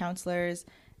therapists, counselors,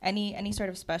 any sort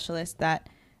of specialist that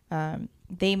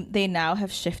they now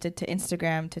have shifted to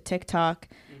Instagram, to TikTok,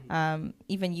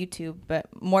 even YouTube, but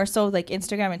more so like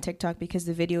Instagram and TikTok because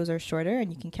the videos are shorter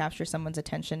and you can capture someone's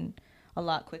attention a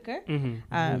lot quicker.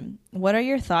 What are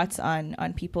your thoughts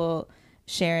on people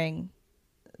sharing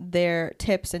their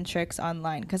tips and tricks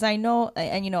online? Because I know,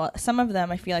 and you know, some of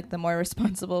them, I feel like the more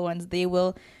responsible ones, they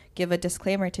will give a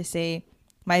disclaimer to say,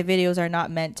 my videos are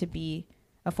not meant to be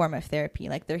a form of therapy.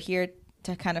 Like they're here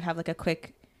to kind of have like a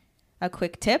quick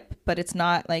tip, but it's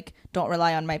not like, don't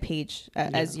rely on my page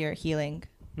as your healing.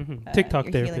 TikTok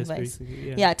your therapist, healing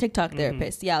basically. Yeah, TikTok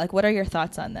therapist. Yeah, like what are your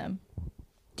thoughts on them?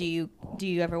 Do you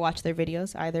ever watch their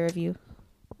videos, either of you?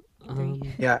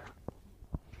 Yeah.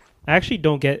 I actually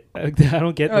don't get. I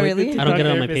don't get. Oh, really? I don't get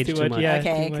it on my page too much. Yeah,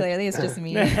 okay, clearly it's just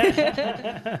me.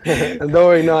 Don't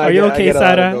worry, no. Are you okay,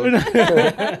 Sarah?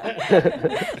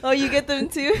 Oh, you get them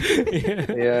too?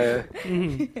 Yeah.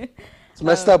 It's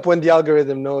messed up when the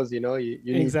algorithm knows, you know. You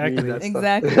exactly. need that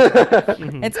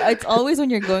Exactly. It's always when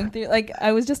you're going through. Like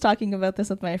I was just talking about this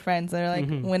with my friends. They're like,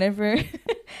 whenever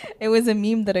it was a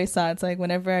meme that I saw. It's like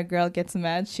whenever a girl gets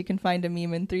mad, she can find a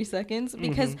meme in 3 seconds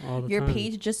because your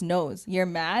page just knows you're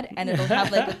mad, and it'll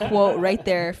have like a quote right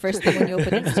there first thing when you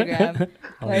open Instagram,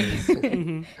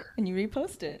 and you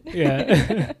repost it.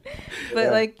 Yeah.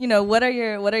 But like, you know, what are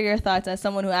your thoughts as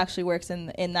someone who actually works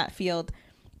in that field?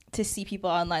 To see people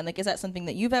online, like, is that something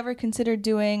that you've ever considered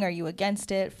doing? Are you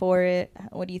against it, for it?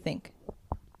 What do you think?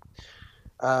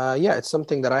 Yeah, it's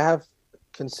something that I have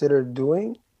considered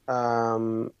doing,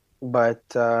 but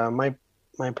my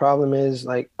problem is,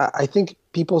 like, I think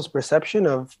people's perception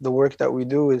of the work that we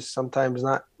do is sometimes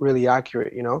not really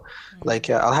accurate, you know. Like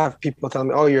I'll have people tell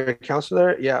me, oh, you're a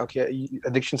counselor? Yeah, okay.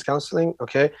 Addictions counseling?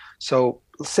 Okay. So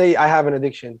say I have an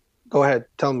addiction. Go ahead,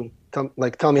 tell me.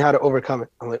 tell me how to overcome it.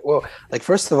 I'm like, whoa. Like,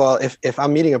 first of all, if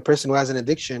I'm meeting a person who has an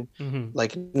addiction,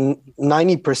 like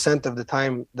 90% of the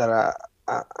time that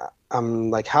I'm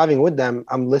like having with them,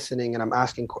 I'm listening and I'm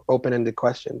asking open-ended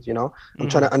questions, you know. I'm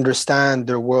trying to understand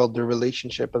their world, their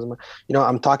relationship, as you know.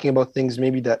 I'm talking about things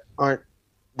maybe that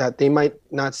they might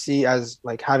not see as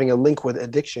like having a link with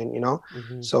addiction, you know.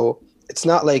 So it's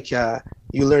not like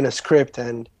you learn a script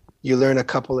and you learn a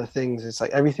couple of things. It's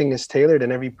like everything is tailored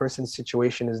and every person's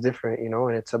situation is different, you know,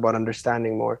 and it's about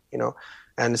understanding more, you know.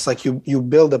 And it's like you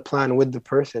build a plan with the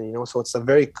person, you know. So it's a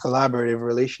very collaborative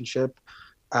relationship.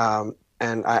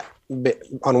 And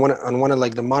on one of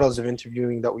like the models of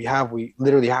interviewing that we have, we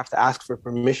literally have to ask for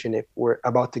permission if we're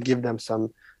about to give them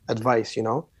some advice, you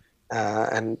know,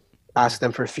 and ask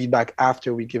them for feedback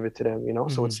after we give it to them, you know.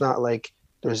 So it's not like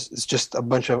it's just a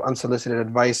bunch of unsolicited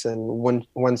advice and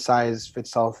one size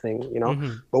fits all thing, you know.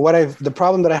 But the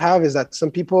problem that I have is that some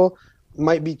people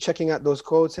might be checking out those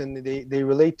quotes and they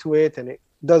relate to it, and it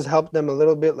does help them a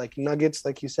little bit, like nuggets,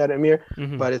 like you said, Amir.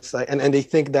 But it's like, and they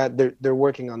think that they're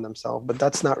working on themselves, but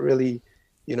that's not really,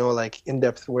 you know, like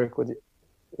in-depth work with,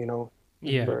 you know.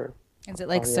 Is it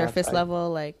like surface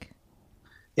level, like?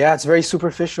 Yeah, it's very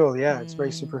superficial. Yeah, it's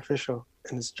very superficial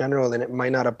and it's general, and it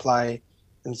might not apply,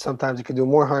 and sometimes it could do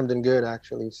more harm than good,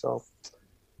 actually. So,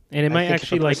 and it might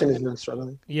actually like, really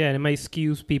struggling. Yeah, and it might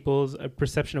skew people's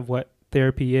perception of what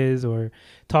therapy is or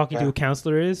talking to a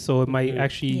counselor is. So it might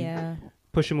actually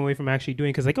push them away from actually doing,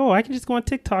 because like, oh, I can just go on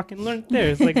TikTok and learn there.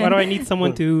 It's like, why do I need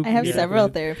someone to? I have several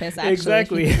therapists actually.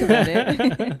 Exactly. If you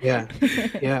think about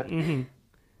it. Yeah.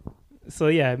 So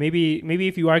yeah, maybe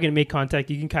if you are going to make contact,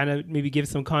 you can kind of maybe give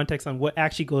some context on what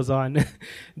actually goes on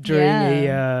during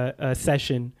a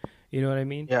session. You know what I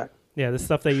mean? Yeah. Yeah, the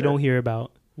stuff that you don't hear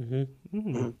about.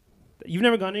 You've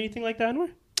never gone anything like that,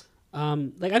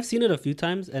 Anwar? Like I've seen it a few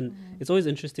times, and it's always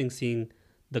interesting seeing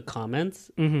the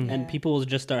comments, and people will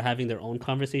just start having their own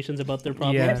conversations about their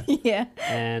problems. Yeah.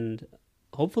 And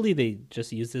hopefully they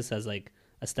just use this as like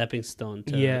a stepping stone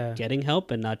to getting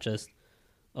help, and not just,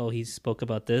 oh, he spoke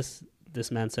about this. This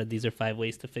man said these are 5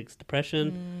 ways to fix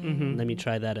depression. Let me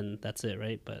try that, and that's it,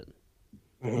 right? But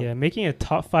yeah, making a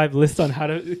top 5 list on how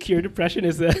to cure depression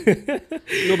is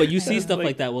no, but you see stuff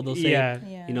like that. Well, they'll say,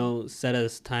 Yeah. you know, set a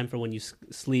time for when you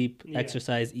sleep,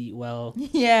 exercise, eat well.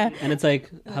 Yeah. And it's like,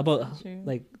 That's how about so true.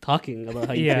 like talking about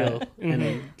how you feel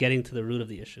and getting to the root of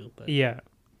the issue. But yeah,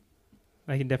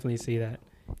 I can definitely see that.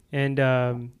 And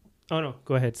oh no,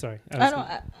 go ahead. Sorry,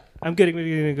 I'm good. Go.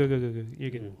 You're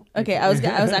good. Okay, I was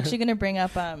actually gonna bring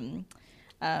up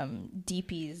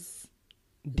DP's.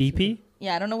 DP?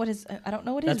 Yeah, I don't know what his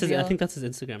that's real, I think that's his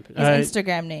Instagram. his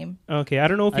Instagram name. Okay, I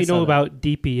don't know if you know about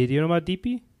DP. Do you know about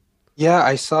DP? Yeah,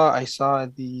 I saw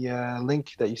the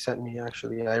link that you sent me.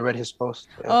 Actually, I read his post.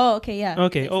 Yeah. Oh, okay, yeah.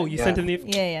 Okay. Oh, you sent him the.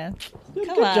 Yeah. Good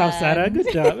job, Sarah.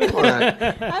 Good job.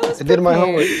 I did my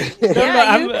homework.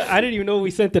 I didn't even know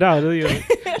we sent it out.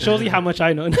 Shows you how much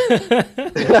I know.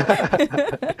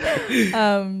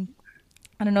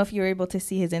 I don't know if you were able to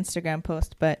see his Instagram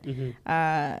post, but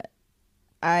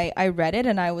I read it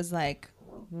and I was like,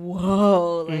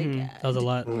 whoa, like that was a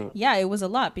lot. Yeah, it was a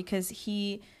lot because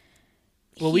he.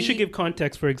 Well, we should give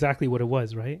context for exactly what it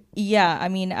was, right? Yeah, I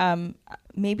mean,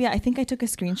 maybe I think I took a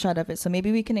screenshot of it, so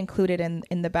maybe we can include it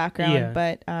in the background. Yeah.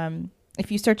 But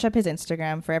if you search up his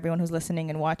Instagram for everyone who's listening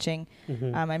and watching,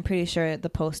 I'm pretty sure the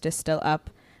post is still up.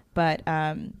 But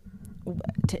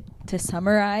to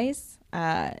summarize,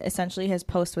 essentially his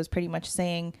post was pretty much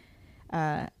saying,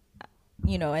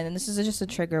 you know, and this is just a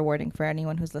trigger warning for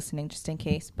anyone who's listening, just in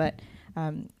case. But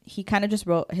he kind of just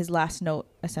wrote his last note,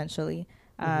 essentially.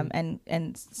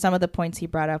 And some of the points he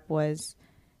brought up was,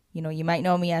 you know, you might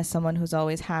know me as someone who's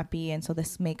always happy, and so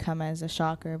this may come as a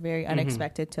shock or very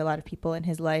unexpected to a lot of people in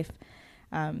his life.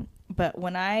 But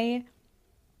when I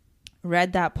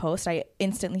read that post, I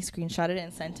instantly screenshotted it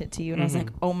and sent it to you, and I was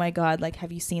like, oh my God, like,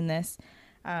 have you seen this?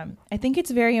 I think it's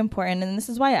very important, and this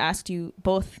is why I asked you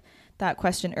both that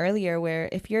question earlier, where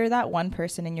if you're that one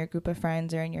person in your group of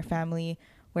friends or in your family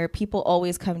where people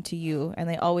always come to you and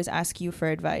they always ask you for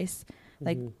advice,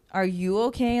 like, are you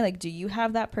okay? Like, do you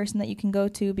have that person that you can go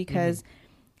to? Because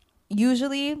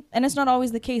usually, and it's not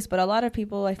always the case, but a lot of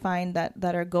people I find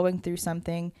that are going through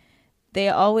something, they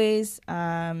always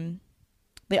seem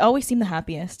the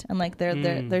happiest, and like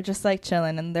they're just like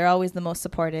chilling, and they're always the most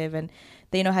supportive, and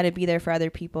they know how to be there for other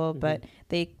people, but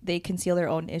they conceal their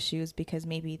own issues because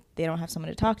maybe they don't have someone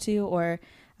to talk to, or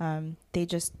they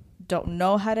just don't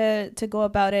know how to go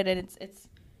about it. And it's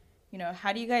you know,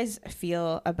 how do you guys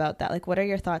feel about that? Like, what are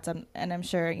your thoughts on? And I'm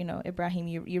sure, you know, Ibrahim,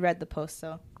 you read the post,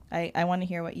 so I want to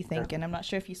hear what you think. And I'm not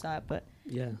sure if you saw it, but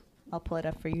yeah. I'll pull it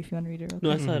up for you if you want to read it.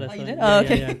 No, I saw it. Oh, you did? Yeah, Oh,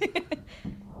 okay. yeah.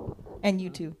 And you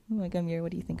too. Like Amir,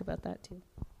 what do you think about that too?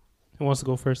 Who wants to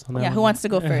go first on that? Yeah, one? who wants to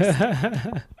go first?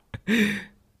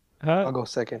 I'll go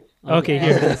second. Okay, I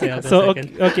was gonna here. say I'll go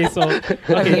So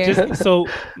second. so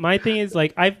my thing is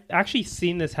like I've actually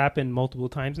seen this happen multiple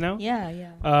times now.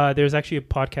 Yeah. There's actually a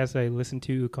podcast I listened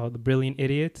to called The Brilliant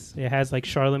Idiots. It has like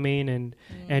Charlemagne and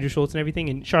Andrew Schultz and everything.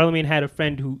 And Charlemagne had a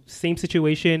friend who same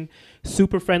situation,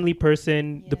 super friendly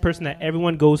person, the person that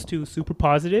everyone goes to, super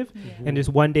positive, and just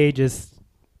one day just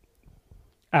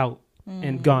out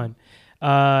and gone.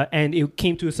 And it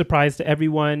came to a surprise to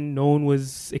everyone. No one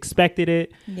was expected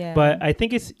it. Yeah. But I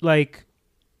think it's like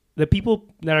the people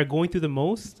that are going through the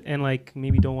most and like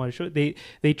maybe don't want to show it,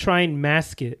 they try and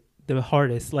mask it the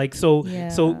hardest. Like so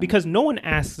because no one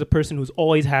asks the person who's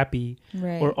always happy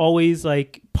or always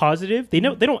like positive. They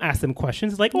don't ask them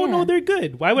questions. It's like, oh no, they're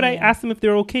good. Why would I ask them if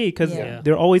they're okay? Because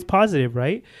they're always positive,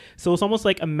 right? So it's almost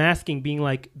like a masking, being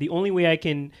like the only way I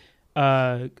can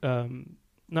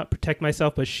not protect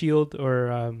myself, but shield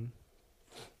or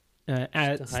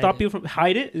stop people from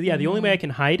hide it. Yeah, the only way I can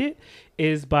hide it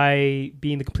is by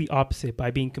being the complete opposite,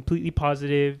 by being completely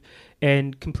positive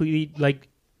and completely like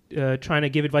trying to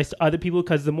give advice to other people.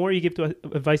 Because the more you give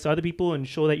advice to other people and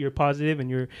show that you're positive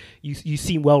and you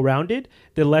seem well-rounded,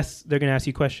 the less they're gonna ask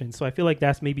you questions. So I feel like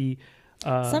that's maybe.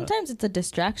 Sometimes it's a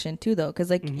distraction too, though, because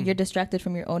like you're distracted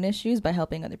from your own issues by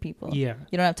helping other people. Yeah,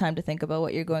 you don't have time to think about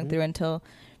what you're going through until.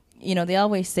 You know, they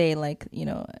always say like, you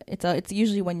know, it's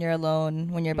usually when you're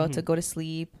alone, when you're about to go to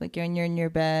sleep, like you're in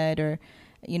your bed, or,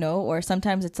 you know, or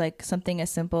sometimes it's like something as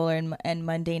simple and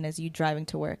mundane as you driving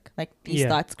to work. Like these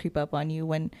thoughts creep up on you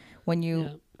when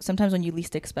you sometimes when you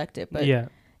least expect it. But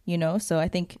you know, so I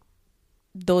think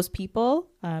those people,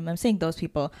 I'm saying those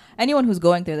people, anyone who's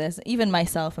going through this, even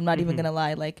myself, I'm not even gonna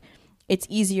lie, like it's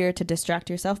easier to distract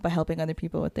yourself by helping other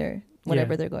people with their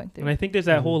whatever they're going through. And I think there's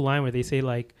that whole line where they say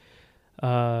like,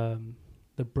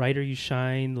 the brighter you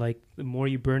shine, like the more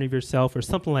you burn of yourself, or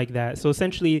something like that. So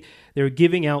essentially they're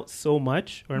giving out so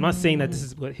much, or I'm not saying that this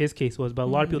is what his case was, but a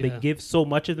lot of people, they give so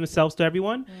much of themselves to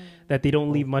everyone that they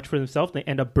don't leave much for themselves. They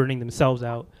end up burning themselves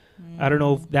out. I don't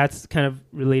know if that's kind of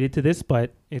related to this,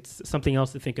 but it's something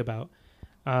else to think about.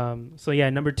 So yeah,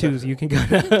 number 2 is you can go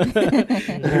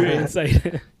your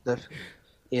insight.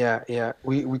 Yeah.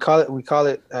 We call it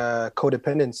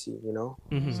codependency, you know.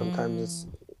 Sometimes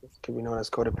it can be known as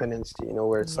codependency, you know,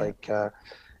 where it's like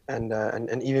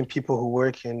and even people who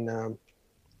work in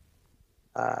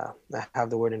I have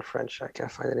the word in French, I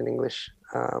can't find it in English.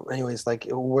 Anyways, like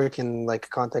work in like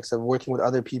context of working with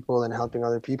other people and helping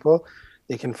other people,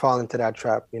 they can fall into that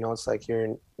trap. You know, it's like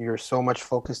you're so much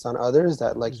focused on others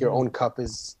that like your own cup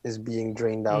is being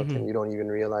drained out and you don't even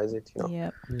realize it, you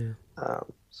know.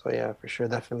 So yeah, for sure,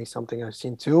 definitely something I've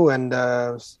seen too. And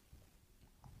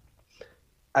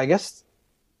I guess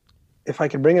if I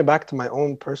could bring it back to my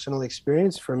own personal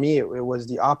experience, for me, it was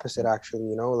the opposite, actually.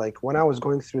 You know, like when I was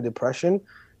going through depression,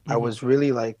 I was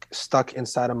really like stuck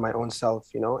inside of my own self,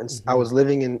 you know, and I was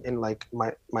living in like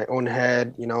my own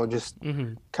head, you know, just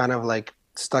kind of like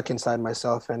stuck inside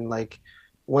myself. And like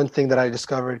one thing that I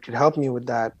discovered could help me with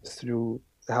that through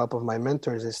the help of my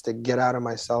mentors is to get out of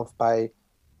myself by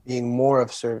being more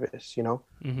of service, you know.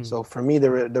 So for me, the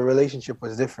relationship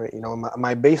was different, you know.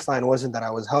 My baseline wasn't that I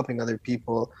was helping other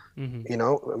people, you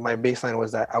know. My baseline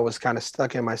was that I was kind of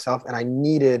stuck in myself and I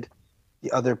needed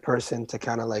the other person to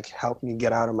kind of like help me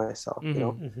get out of myself, you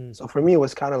know. So for me, it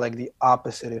was kind of like the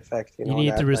opposite effect, you know.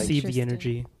 You need to receive the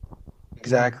energy.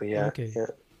 Exactly. Yeah. Okay. Yeah.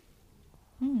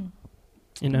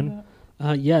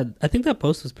 Yeah, I think that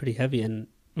post was pretty heavy, and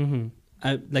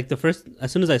I like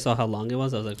as soon as I saw how long it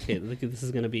was, I was like, okay, this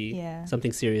is gonna be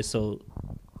something serious. So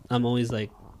I'm always like,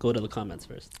 go to the comments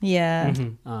first. Yeah.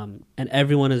 And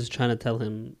everyone is trying to tell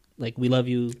him like, we love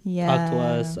you, talk to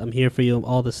us, I'm here for you,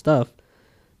 all this stuff.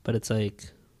 But it's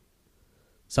like,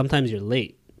 sometimes you're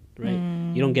late, right?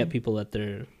 You don't get people at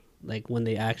their like when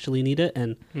they actually need it,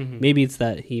 and maybe it's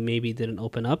that he maybe didn't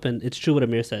open up. And it's true what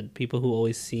Amir said. People who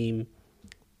always seem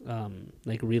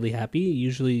like really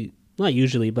happy, not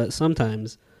usually, but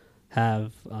sometimes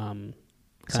have kind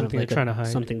something of like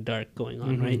something dark going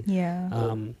on, right?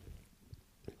 Yeah.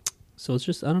 So it's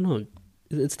just, I don't know.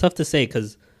 It's tough to say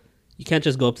because you can't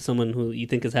just go up to someone who you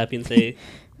think is happy and say,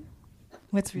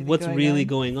 what's really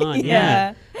going on?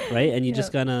 Yeah. Right? And you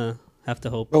just gonna have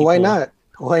to hope. But why not?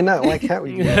 Why not? Why can't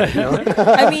we do that? You know?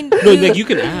 I mean, no, like you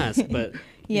can ask, but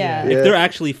if they're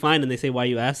actually fine and they say, why are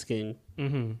you asking?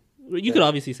 You could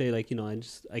obviously say like, you know,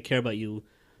 I care about you.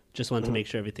 Just want to make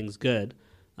sure everything's good.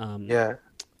 But I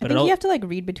think you have to like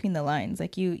read between the lines.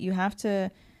 Like you have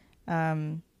to,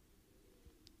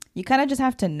 you kind of just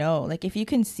have to know, like, if you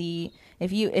can see,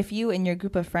 if you in your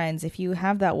group of friends, if you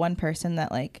have that one person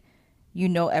that, like, you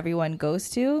know, everyone goes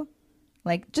to,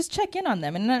 like, just check in on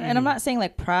them. And I'm not saying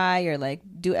like pry or like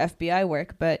do FBI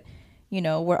work, but you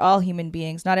know, we're all human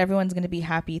beings. Not everyone's going to be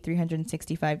happy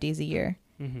 365 days a year,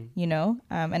 you know?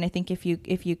 And I think if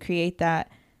you create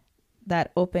that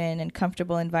open and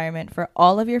comfortable environment for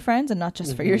all of your friends and not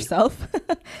just for yourself,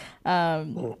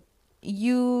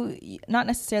 you not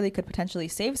necessarily could potentially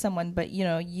save someone, but you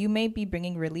know, you may be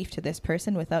bringing relief to this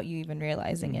person without you even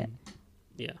realizing it.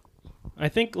 Yeah. I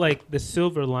think like the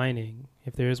silver lining,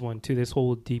 if there is one, to this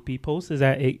whole DP post is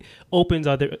that it opens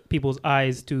other people's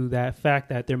eyes to that fact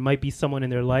that there might be someone in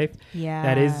their life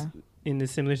that is in a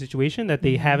similar situation that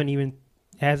they hasn't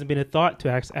been a thought to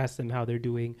ask them how they're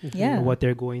doing or what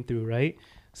they're going through, right?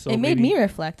 So it made me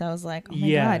reflect. I was like, oh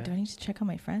my God, do I need to check on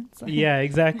my friends? Yeah,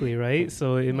 exactly, right?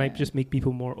 So it might just make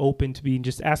people more open to being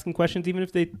just asking questions, even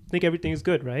if they think everything is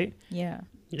good, right? Yeah.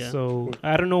 So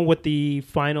I don't know what the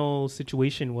final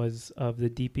situation was of the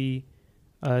DP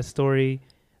story.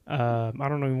 I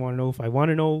don't even want to know if I want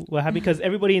to know what happened, because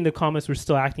everybody in the comments were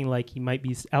still acting like he might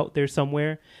be out there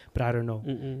somewhere, but I don't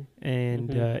know.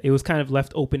 And it was kind of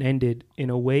left open-ended in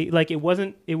a way. Like it was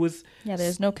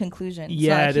there's no conclusion. It's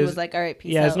yeah, not like he was like, all right,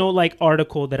 peace out. There's no like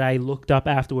article that I looked up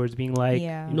afterwards being like,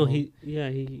 no, he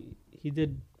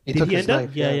did. Did he end up?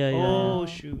 Yeah. Oh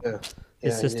shoot.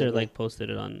 His sister like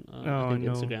posted it on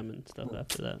Instagram and stuff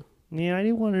after that. Yeah, I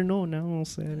didn't want to know. Now I'm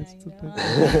sad.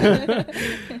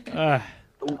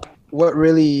 What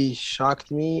really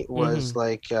shocked me was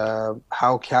like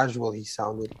how casual he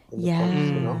sounded in the post,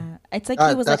 you know? It's like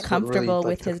he was like comfortable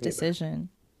with his decision.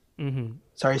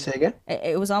 Sorry, say again?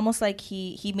 It was almost like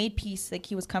he made peace, like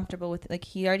he was comfortable with, like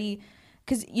he already,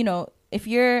 because you know, if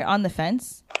you're on the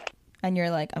fence and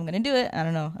you're like, I'm gonna do it, I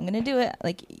don't know, I'm gonna do it,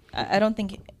 like I don't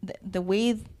think the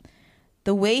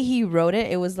way he wrote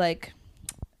it, it was like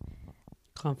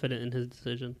confident in his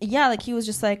decision. Yeah, like he was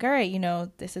just like, all right, you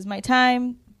know, this is my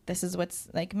time, this is what's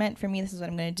like meant for me, this is what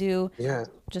I'm gonna do. Yeah,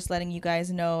 just letting you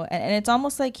guys know. And it's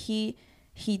almost like he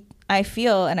I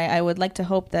feel, and I would like to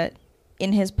hope that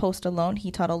in his post alone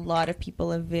he taught a lot of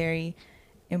people a very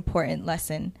important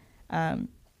lesson.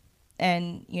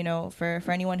 And you know, for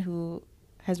anyone who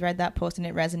has read that post and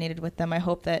it resonated with them, I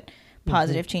hope that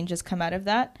positive changes come out of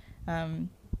that.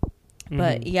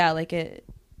 But yeah, like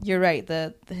you're right.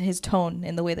 His tone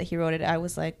and the way that he wrote it, I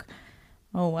was like,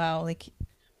 oh wow, like.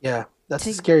 Yeah, that's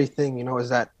the scary thing, you know, is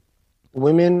that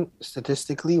women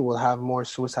statistically will have more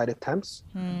suicide attempts.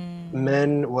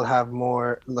 Men will have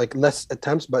more, like less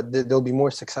attempts, but they'll be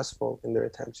more successful in their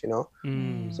attempts, you know.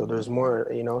 So there's more,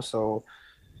 you know. So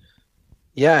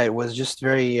yeah, it was just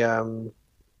very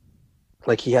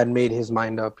like he had made his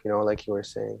mind up, you know, like you were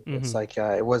saying. It's like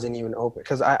it wasn't even open,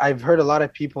 because I've heard a lot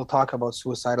of people talk about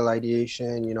suicidal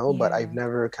ideation, you know, but I've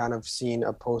never kind of seen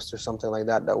a post or something like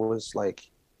that was like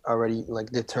already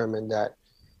like determined that,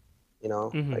 you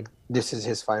know, like this is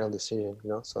his final decision, you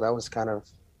know. So that was kind of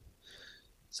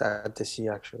sad to see,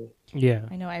 actually. Yeah,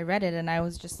 I know. I read it and I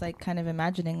was just like kind of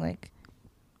imagining like,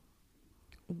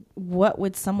 what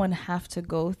would someone have to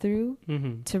go through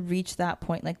to reach that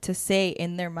point, like to say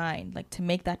in their mind, like to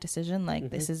make that decision, like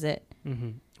this is it.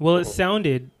 Well, it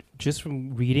sounded, just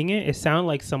from reading it, it sounded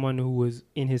like someone who was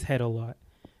in his head a lot.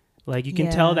 Like you can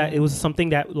tell that it was something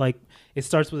that like it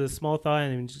starts with a small thought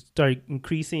and just started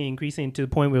increasing to the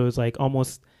point where it was like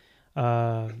almost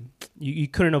you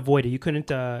couldn't avoid it. You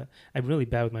couldn't I'm really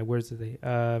bad with my words today.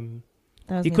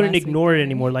 You couldn't ignore it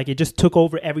anymore. Like it just took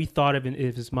over every thought of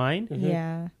his mind.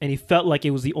 Yeah. And he felt like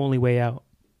it was the only way out.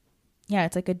 Yeah,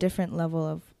 it's like a different level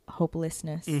of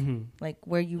hopelessness, like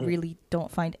where you really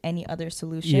don't find any other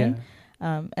solution.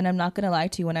 And I'm not gonna lie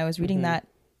to you, when I was reading that,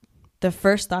 the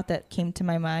first thought that came to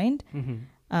my mind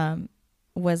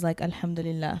was like,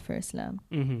 Alhamdulillah for Islam.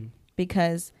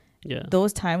 Because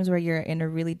those times where you're in a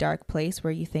really dark place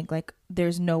where you think like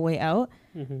there's no way out,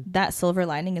 that silver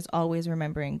lining is always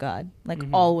remembering God, like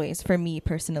always, for me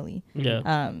personally.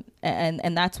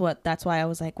 And that's why I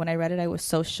was like, when I read it, I was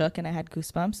so shook and I had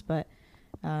goosebumps. But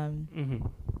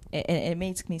it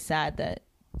makes me sad that,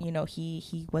 you know,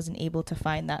 he wasn't able to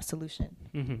find that solution.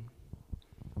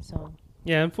 So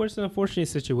yeah, unfortunate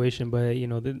situation, but you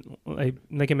know,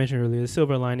 like I mentioned earlier, the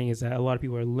silver lining is that a lot of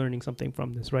people are learning something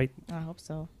from this, right? I hope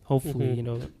so. Hopefully, you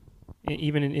know,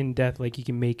 even in death, like you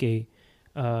can make a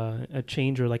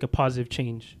change, or like a positive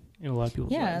change in a lot of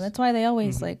people's lives. Yeah, that's why they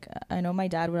always like, I know my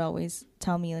dad would always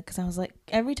tell me, like, because I was like,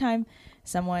 every time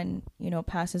someone, you know,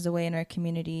 passes away in our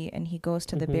community and he goes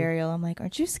to the burial, I'm like,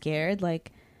 aren't you scared?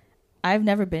 Like, I've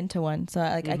never been to one, so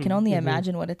like I can only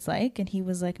imagine what it's like. And he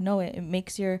was like, no, it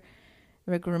makes your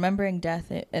like remembering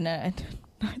death, and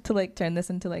not to like turn this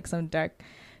into like some dark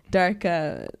part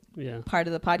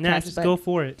of the podcast. Nah, just but, go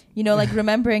for it. you know, like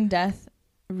remembering death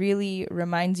really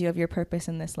reminds you of your purpose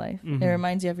in this life. It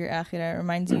reminds you of your akhirah. It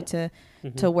reminds you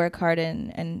to work hard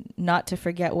and not to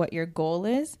forget what your goal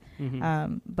is.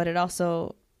 But it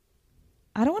also,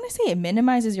 I don't want to say it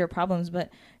minimizes your problems, but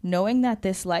knowing that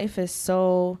this life is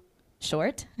so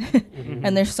short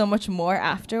and there's so much more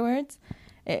afterwards,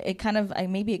 it kind of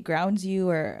maybe it grounds you,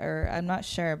 or I'm not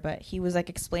sure, but he was like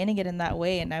explaining it in that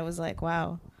way, and I was like,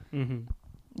 wow,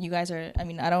 you guys are, I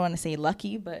mean, I don't want to say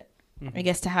lucky, but I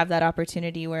guess to have that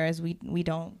opportunity, whereas we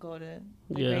don't go to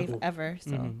the grave ever.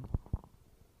 So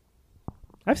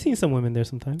I've seen some women there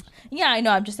sometimes. Yeah, I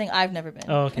know. I'm just saying I've never been.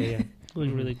 Oh, okay, yeah.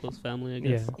 Like really close family, I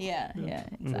guess. Yeah,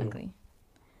 exactly.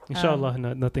 Inshallah,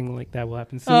 nothing like that will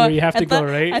happen soon. Where you have to go,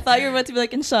 right? I thought you were about to be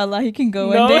like, Inshallah, he can go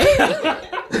one day. I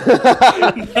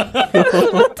was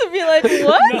about to be like,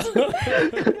 what? No.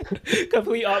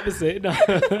 Complete opposite. No.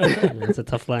 That's a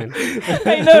tough line.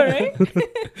 I know, right?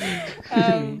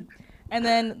 And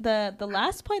then the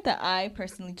last point that I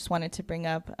personally just wanted to bring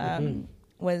up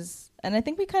was, and I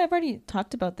think we kind of already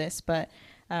talked about this, but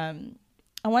I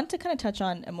wanted to kind of touch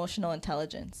on emotional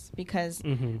intelligence, because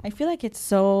I feel like it's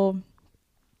so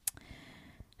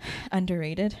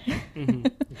underrated.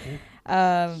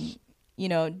 You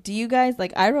know, do you guys,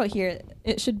 like, I wrote here,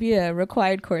 it should be a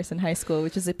required course in high school,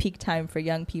 which is a peak time for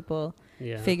young people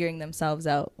figuring themselves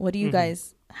out. What do you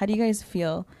guys, how do you guys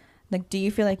feel? Like, do you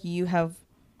feel like you have,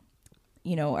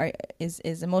 you know,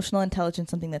 is emotional intelligence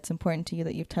something that's important to you,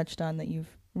 that you've touched on, that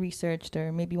you've researched,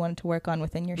 or maybe wanted to work on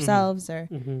within yourselves, or,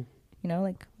 you know,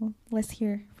 like, well, let's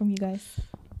hear from you guys.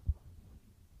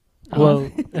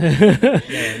 Well,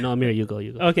 no, Amir, you go.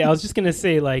 Okay, I was just gonna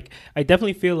say, like, I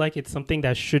definitely feel like it's something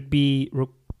that should be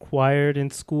required in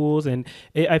schools, and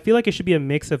I feel like it should be a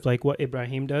mix of like what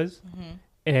Ibrahim does,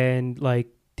 and like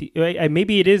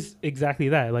maybe it is exactly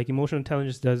that. Like, emotional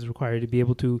intelligence does require you to be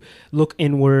able to look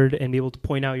inward and be able to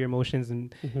point out your emotions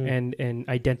and and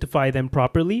identify them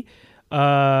properly.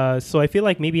 So I feel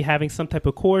like maybe having some type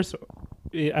of course,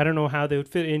 I don't know how they would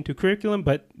fit into curriculum,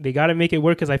 but they got to make it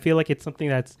work, because I feel like it's something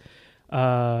that's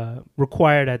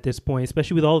required at this point,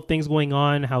 especially with all the things going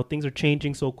on, how things are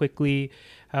changing so quickly,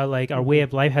 how like our way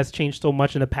of life has changed so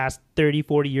much in the past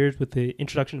 30-40 years with the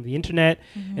introduction of the internet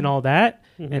and all that,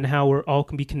 and how we're all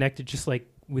can be connected just like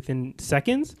within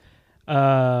seconds.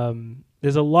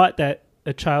 There's a lot that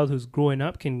a child who's growing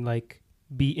up can like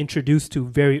be introduced to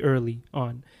very early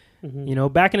on. You know,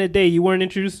 back in the day, you weren't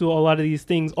introduced to a lot of these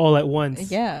things all at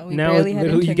once. Yeah, we now barely had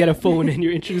internet. you get a phone and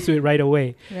you're introduced to it right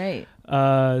away. Right.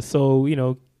 So, you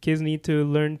know, kids need to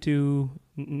learn to,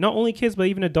 not only kids, but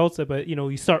even adults, but, you know,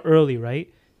 you start early, right?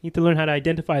 You need to learn how to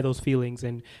identify those feelings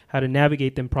and how to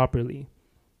navigate them properly.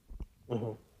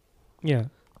 Yeah.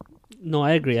 No,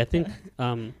 I agree. I think,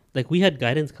 like, we had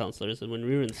guidance counselors when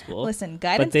we were in school. Listen,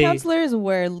 guidance counselors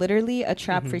were literally a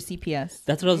trap for CPS.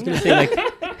 That's what I was going to say. Like,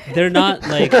 they're not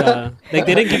like they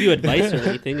didn't give you advice or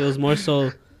anything. It was more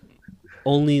so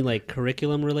only like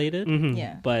curriculum related.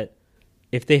 Yeah. But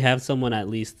if they have someone, at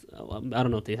least, I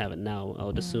don't know if they have it now. I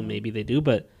would assume maybe they do.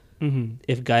 But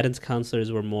if guidance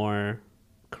counselors were more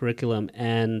curriculum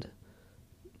and,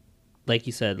 like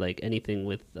you said, like anything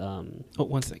with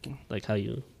 1 second, like how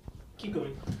you keep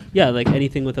going. Yeah, like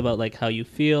anything with about like how you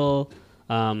feel,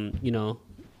 you know,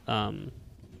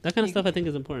 that kind of stuff I think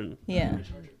is important. Yeah.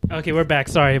 Okay, we're back.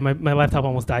 Sorry, my laptop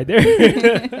almost died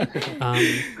there.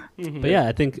 But yeah,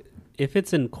 I think if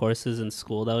it's in courses in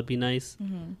school, that would be nice.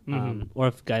 Or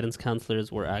if guidance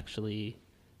counselors were actually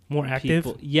more active.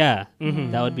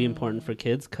 That would be important for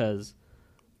kids, because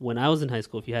when I was in high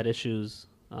school, if you had issues,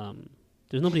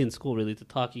 there's nobody in school really to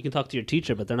talk. You can talk to your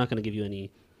teacher, but they're not going to give you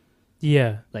any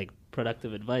like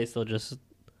productive advice. They'll just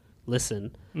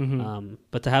listen.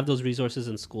 But to have those resources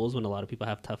in schools when a lot of people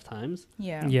have tough times,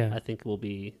 I think will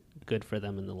be good for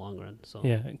them in the long run. So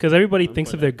because everybody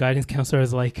thinks of their guidance counselor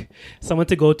as like someone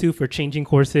to go to for changing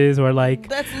courses, or like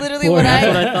that's literally what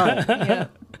I thought.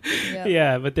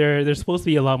 Yeah, but they're supposed to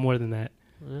be a lot more than that.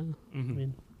 I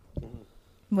mean,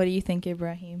 what do you think,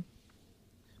 Ibrahim?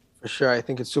 For sure, I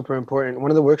think it's super important.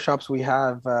 One of the workshops we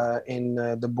have in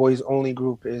the boys only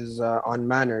group is on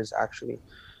manners, actually.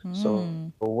 So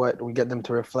what we get them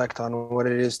to reflect on what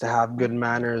it is to have good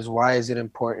manners. Why is it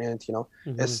important? You know,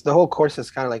 it's the whole course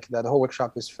is kind of like that. The whole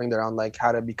workshop is framed around like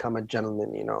how to become a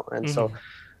gentleman, you know, and so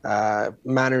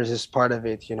manners is part of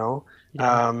it, you know.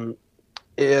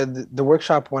 The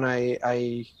workshop, when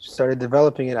I started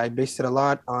developing it, I based it a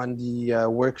lot on the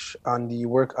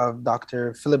work of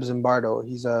Dr. Philip Zimbardo.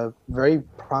 He's a very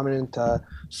prominent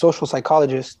social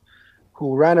psychologist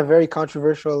who ran a very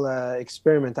controversial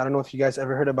experiment. I don't know if you guys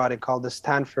ever heard about it, called the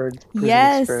Stanford Prison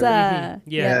Yes. Experiment.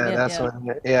 That's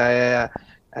one. Yeah.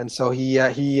 And so he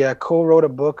co-wrote a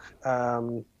book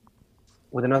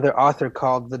with another author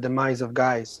called The Demise of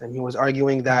Guys, and he was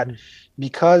arguing that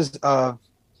because of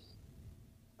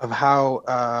how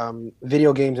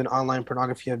video games and online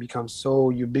pornography have become so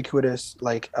ubiquitous,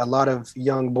 like a lot of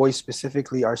young boys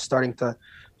specifically are starting to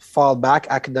fall back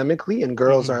academically, and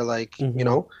girls are like, you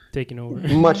know, taking over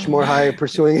much more higher,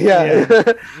 pursuing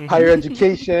higher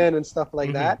education and stuff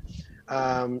like that.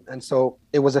 And so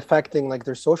it was affecting like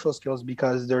their social skills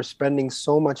because they're spending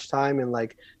so much time in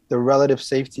like the relative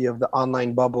safety of the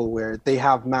online bubble where they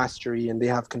have mastery and they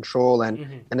have control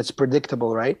and it's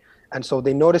predictable, right? And so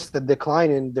they noticed the decline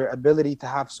in their ability to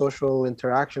have social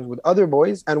interactions with other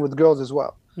boys and with girls as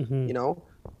well. You know,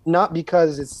 not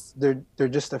because they're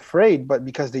just afraid, but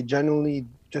because they genuinely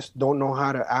just don't know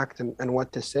how to act and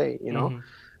what to say, you know.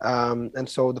 And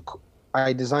so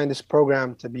I designed this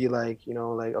program to be like, you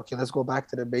know, like, okay, let's go back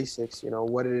to the basics, you know,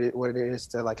 what it is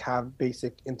to like have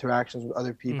basic interactions with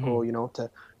other people, you know, to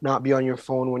not be on your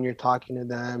phone when you're talking to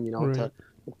them, you know, to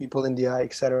look people in the eye,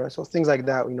 etc. So things like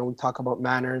that, you know, we talk about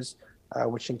manners,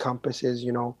 which encompasses,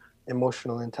 you know,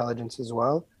 emotional intelligence as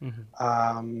well.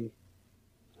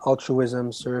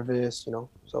 Altruism, service, you know,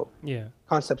 so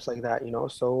concepts like that, you know.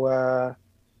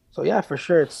 So yeah, for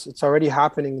sure, it's already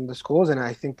happening in the schools, and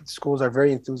I think the schools are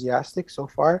very enthusiastic so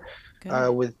far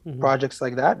with projects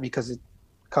like that because it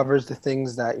covers the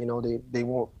things that, you know, they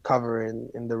won't cover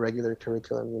in the regular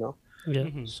curriculum, you know.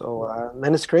 So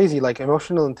and it's crazy, like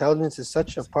emotional intelligence is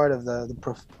such a part of the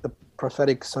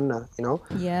prophetic sunnah, you know.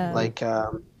 Like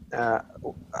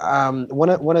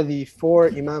one of the four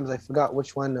imams, I forgot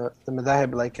which one, the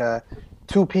madhahib, like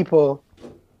two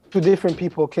different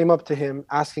people came up to him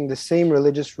asking the same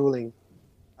religious ruling,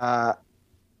 the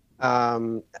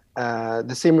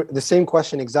same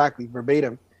question exactly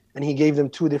verbatim, and he gave them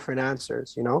two different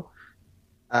answers, you know.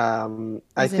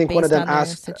 I think one of them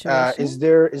asked, is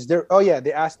there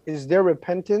they asked, is there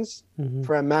repentance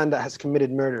for a man that has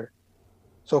committed murder?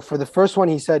 So for the first one,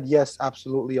 he said, yes,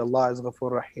 absolutely, Allah is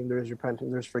Ghafur Rahim, there is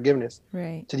repentance, there's forgiveness.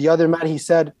 Right. To the other man, he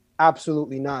said,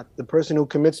 absolutely not. The person who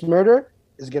commits murder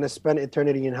is going to spend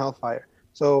eternity in hellfire.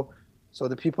 So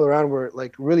the people around were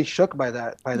like really shook by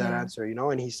that answer, you know.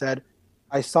 And he said,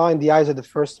 I saw in the eyes of the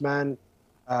first man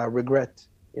regret,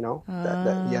 you know,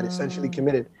 that he had essentially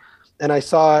committed. And I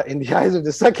saw in the eyes of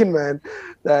the second man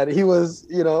that he was,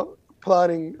 you know,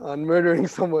 plotting on murdering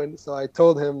someone. So I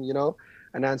told him, you know,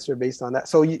 an answer based on that.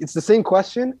 So it's the same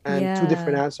question and two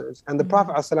different answers. And the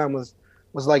Prophet ﷺ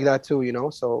was like that too, you know.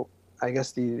 So I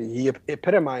guess he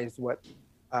epitomized what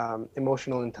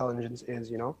emotional intelligence is,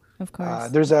 you know. Of course.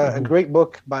 There's a great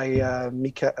book by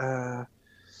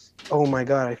oh my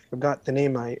God, I forgot the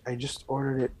name. I just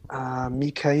ordered it.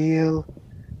 Mikhail,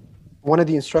 one of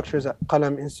the instructors at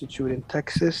Qalam Institute in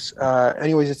Texas.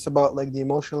 Anyways, it's about like the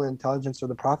emotional intelligence of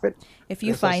the Prophet. If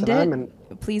you find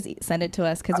it, please send it to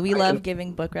us because we love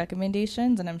giving book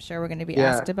recommendations, and I'm sure we're going to be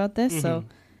asked about this. So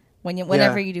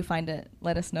whenever you do find it,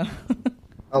 let us know.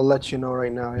 I'll let you know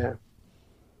right now. Yeah,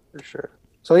 for sure.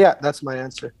 So yeah, that's my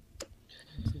answer.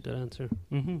 That's a good answer.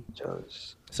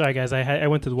 Sorry guys, I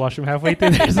went to the washroom halfway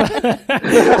through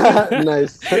there.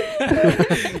 Nice.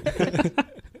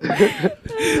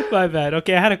 My bad.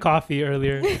 Okay, I had a coffee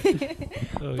earlier.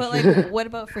 But like, what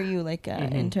about for you? Like,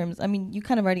 in terms, I mean, you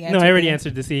kind of already answered. No, I already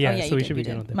answered this. Yeah, so we should be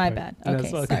done with that. My bad. Okay,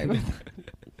 sorry about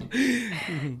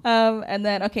that. And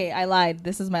then, okay, I lied.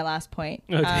 This is my last point.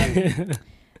 Okay.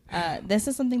 This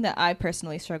is something that I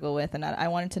personally struggle with, and I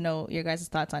wanted to know your guys'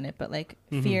 thoughts on it. But like,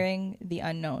 fearing the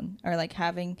unknown, or like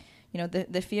having, you know,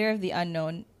 the fear of the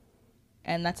unknown,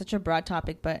 and that's such a broad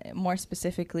topic. But more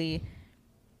specifically,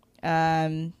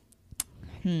 how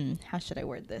should I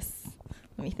word this?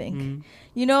 Let me think.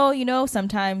 You know,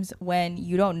 sometimes when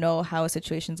you don't know how a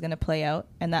situation is going to play out,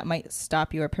 and that might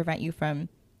stop you or prevent you from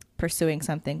pursuing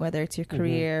something, whether it's your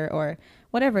career or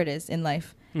whatever it is in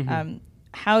life.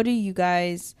 How do you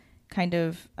guys kind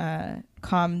of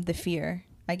calm the fear,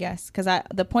 I guess? Because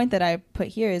the point that I put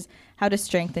here is how to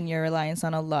strengthen your reliance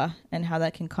on Allah and how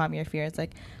that can calm your fears.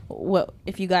 Like, what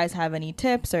if you guys have any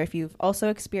tips, or if you've also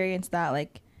experienced that?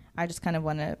 Like, I just kind of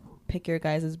want to pick your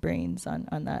guys' brains on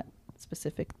that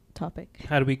specific topic.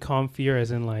 How do we calm fear,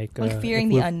 as in like fearing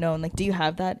the unknown? Like, do you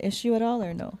have that issue at all,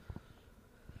 or no?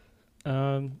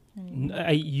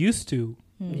 I used to.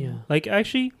 Yeah. Like,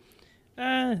 actually,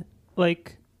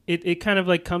 like it kind of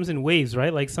like comes in waves,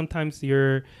 right? Like sometimes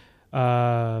you're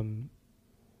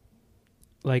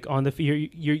like on the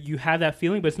you have that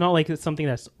feeling, but it's not like it's something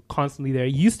that's constantly there.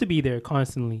 It used to be there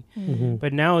constantly,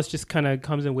 but now it's just kind of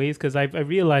comes in waves because I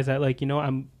realized that, like, you know,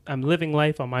 I'm living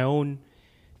life on my own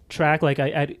track. Like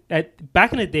I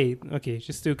back in the day, okay,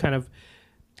 just to kind of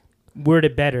word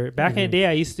it better. Back in the day,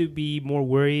 I used to be more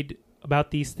worried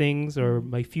about these things or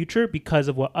my future because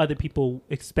of what other people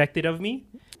expected of me.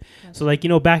 So, like, you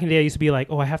know, back in the day, I used to be like,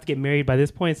 oh, I have to get married by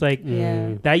this point. It's like,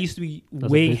 that used to be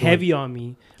weighing heavy on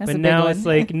me. But now it's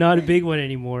like not a big one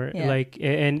anymore. Like,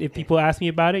 and if people ask me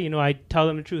about it, you know, I tell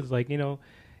them the truth. Like, you know,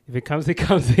 if it comes, it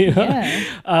comes, you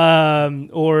know?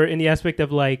 Or in the aspect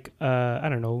of like, I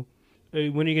don't know, when are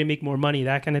you going to make more money?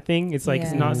 That kind of thing. It's like,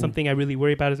 it's not something I really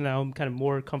worry about. Is now I'm kind of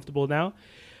more comfortable now.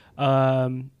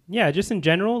 Just in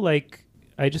general, like,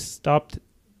 I just stopped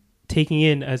taking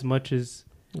in as much as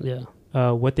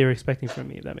what they were expecting from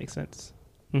me, if that makes sense.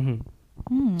 I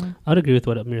would agree with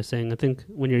what Amir's saying. I think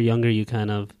when you're younger, you kind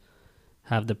of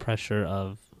have the pressure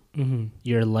of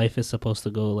your life is supposed to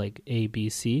go like A, B,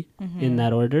 C in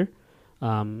that order.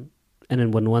 And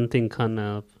then when one thing kind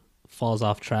of falls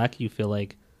off track, you feel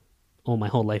like, oh, my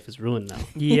whole life is ruined now.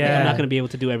 I'm not going to be able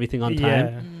to do everything on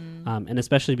time. And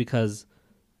especially because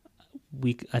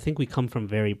I think we come from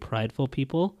very prideful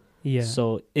people.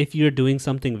 So if you're doing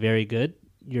something very good,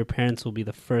 your parents will be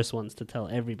the first ones to tell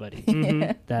everybody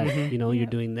that, you know, you're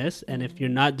doing this. And if you're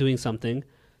not doing something,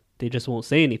 they just won't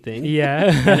say anything.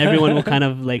 And everyone will kind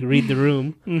of like read the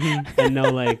room and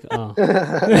know, like, oh, you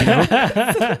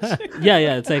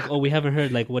know? It's like, oh, we haven't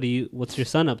heard, like, what's your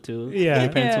son up to? And your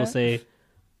parents will say,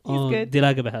 oh,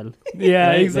 dilaga bahal.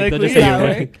 Right? Exactly.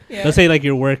 Like, they'll say like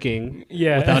you're working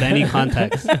without any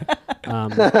context.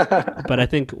 But I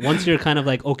think once you're kind of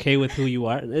like okay with who you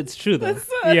are, it's true though. That's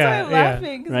why I'm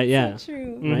laughing. Right. It's so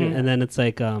true. Right. And then it's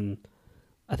like, I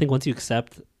think once you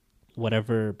accept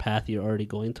whatever path you're already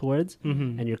going towards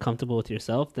and you're comfortable with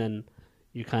yourself, then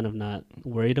you're kind of not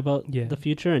worried about the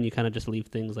future, and you kind of just leave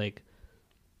things like,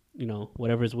 you know,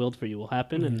 whatever is willed for you will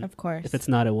happen. And of course, if it's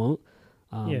not, it won't.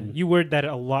 You word that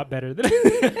a lot better than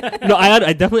No,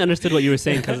 I definitely understood what you were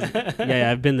saying because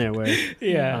I've been there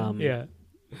where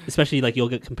especially like you'll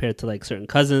get compared to like certain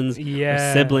cousins or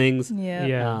siblings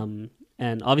and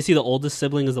obviously the oldest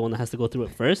sibling is the one that has to go through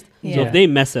it first, so if they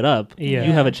mess it up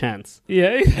you have a chance,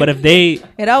 but if they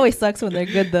it always sucks when they're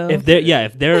good though. If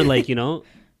they're like, you know,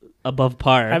 above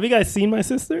par. Have you guys seen my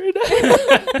sister?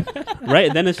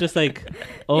 Right, then it's just like,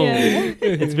 oh,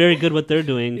 it's very good what they're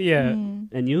doing,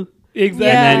 and you exactly,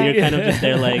 and then you're kind of just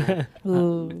there like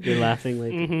you're laughing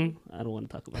like I don't want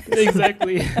to talk about this.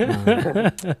 Exactly.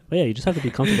 But you just have to be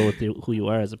comfortable with who you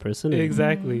are as a person.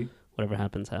 Exactly. Whatever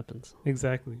happens.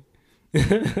 Exactly.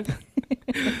 And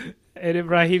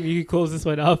Ibrahim, you can close this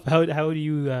one up. How do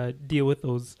you deal with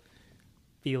those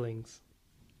feelings?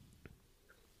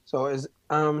 So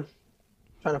trying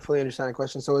to fully understand the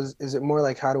question. So is it more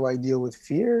like how do I deal with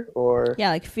fear or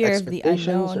like fear of the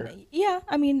unknown? Or?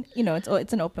 I mean, you know,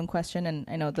 it's an open question, and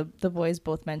I know the boys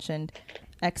both mentioned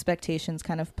expectations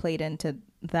kind of played into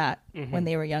that when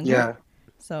they were younger.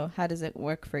 So how does it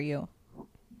work for you?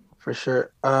 For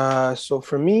sure. So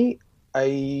for me,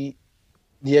 the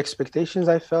expectations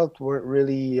I felt weren't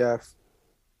really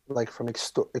like from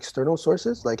external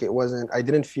sources. Like I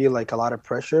didn't feel like a lot of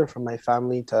pressure from my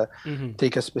family to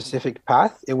take a specific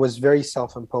path. It was very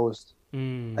self-imposed.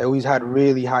 I always had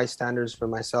really high standards for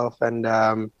myself, and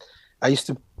I used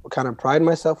to kind of pride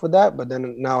myself with that, but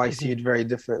then now I see it very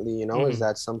differently, you know, is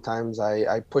that sometimes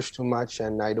I push too much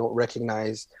and I don't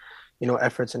recognize, you know,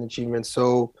 efforts and achievements.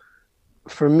 So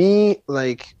for me,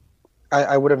 like,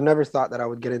 I would have never thought that I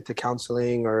would get into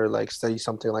counseling or like study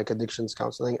something like addictions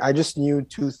counseling. I just knew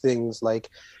two things, like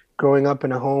growing up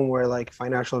in a home where like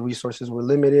financial resources were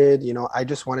limited, you know, I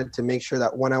just wanted to make sure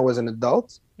that when I was an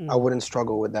adult, I wouldn't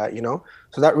struggle with that, you know?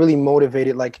 So that really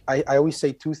motivated, like, I always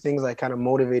say two things that kind of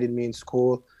motivated me in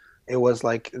school. It was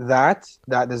like that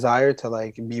desire to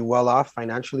like be well off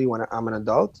financially when I'm an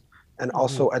adult, and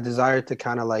also a desire to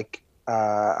kind of like,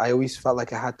 I always felt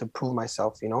like I had to prove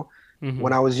myself, you know?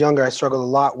 When I was younger, I struggled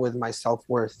a lot with my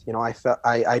self-worth. You know,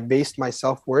 I based my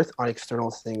self-worth on external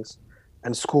things,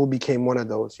 and school became one of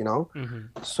those, you know?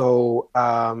 So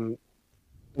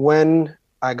when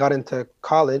I got into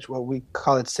college, well, we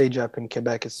call it CEGEP in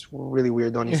Quebec. It's really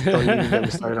weird. Don't even get me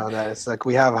started on that. It's like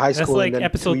we have high school like and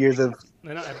then 2 years of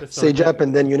CEGEP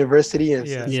and then university, and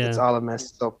it's all a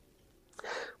mess. So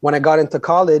when I got into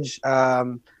college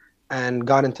and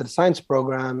got into the science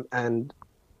program and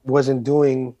wasn't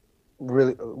doing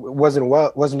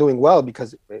well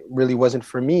because it really wasn't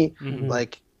for me,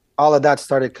 like all of that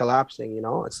started collapsing, you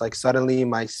know? It's like suddenly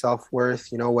my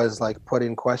self-worth, you know, was like put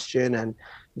in question, and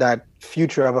that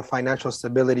future of a financial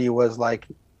stability was like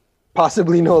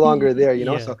possibly no longer there, you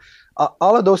know. Yeah. So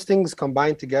all of those things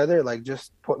combined together like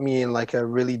just put me in like a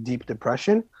really deep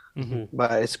depression.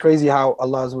 But it's crazy how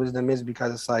Allah's wisdom is,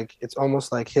 because it's like it's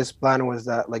almost like his plan was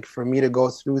that like for me to go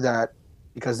through that,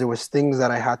 because there was things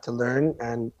that I had to learn,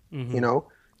 and you know,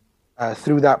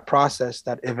 through that process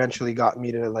that eventually got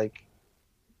me to like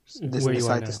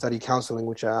decide to study counseling,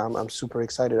 which I'm super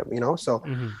excited of, you know. So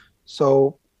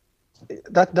so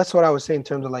that's what I would say in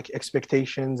terms of like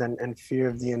expectations and fear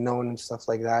of the unknown and stuff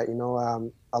like that, you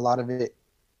know. A lot of it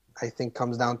I think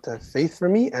comes down to faith for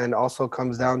me, and also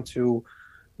comes down to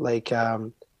like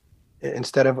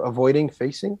instead of avoiding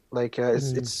facing, like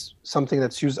it's something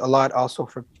that's used a lot also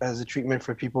for as a treatment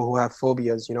for people who have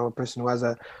phobias, you know. A person who has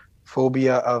a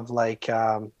phobia of like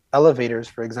elevators,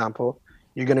 for example,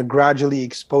 you're going to gradually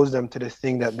expose them to the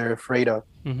thing that they're afraid of.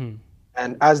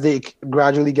 And as they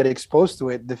gradually get exposed to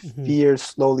it, the fear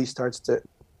slowly starts to,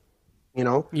 you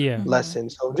know,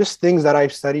 lessen. So just things that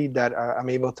I've studied that I'm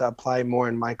able to apply more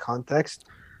in my context,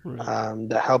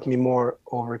 that help me more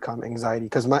overcome anxiety.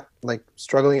 Because my like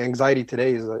struggling anxiety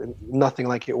today is nothing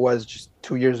like it was just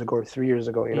 2 years ago or 3 years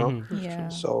ago, you know.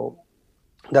 So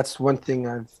that's one thing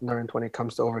I've learned when it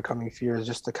comes to overcoming fear, is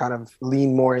just to kind of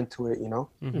lean more into it, you know.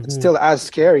 It's still as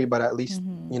scary, but at least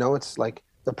you know, it's like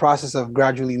the process of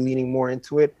gradually leaning more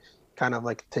into it kind of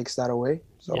like takes that away.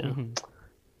 So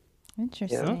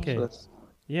interesting. Okay. So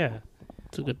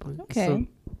That's a good point. Okay. So,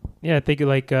 yeah, I think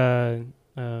like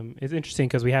it's interesting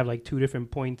because we have like two different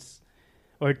points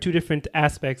or two different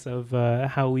aspects of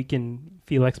how we can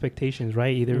feel expectations,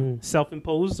 right? Either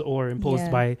self-imposed or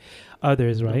imposed by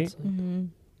others, right?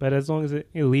 But as long as it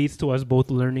leads to us both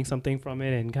learning something from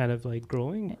it and kind of like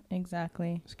growing,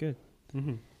 exactly, it's good.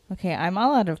 Okay, I'm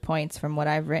all out of points from what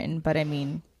I've written, but I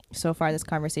mean, so far this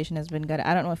conversation has been good.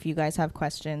 I don't know if you guys have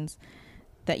questions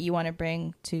that you want to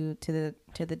bring to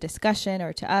the discussion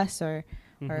or to us, or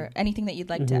anything that you'd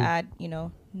like to add. You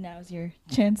know, now's your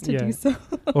chance to do so.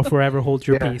 Or forever hold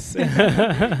your peace.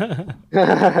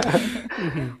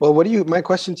 Well, my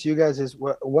question to you guys is,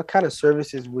 what kind of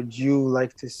services would you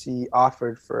like to see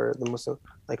offered for the Muslim,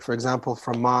 like for example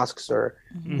from mosques or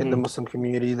in the Muslim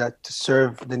community, that to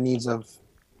serve the needs of,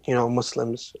 you know,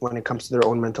 Muslims when it comes to their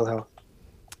own mental health?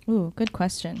 Ooh, good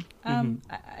question.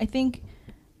 I think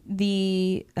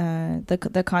the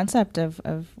concept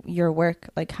of your work,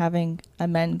 like having a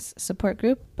men's support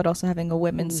group, but also having a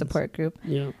women's support group,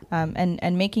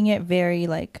 and making it very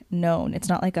like known. It's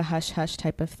not like a hush hush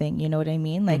type of thing. You know what I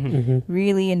mean? Like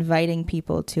really inviting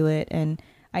people to it. And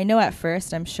I know at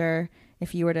first, I'm sure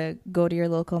if you were to go to your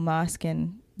local mosque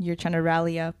and you're trying to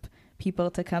rally up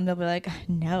people to come, they'll be like,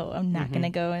 no, I'm not going to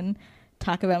go and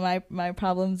talk about my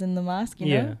problems in the mosque,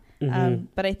 you know?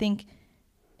 But I think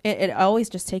it always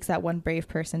just takes that one brave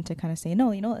person to kind of say,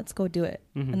 no, you know, let's go do it.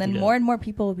 And then more and more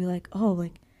people will be like, oh,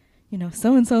 like, you know,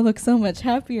 so-and-so looks so much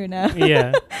happier now.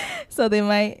 So they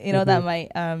might, you know, that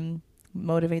might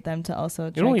motivate them to also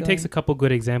it only takes a couple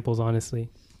good examples, honestly.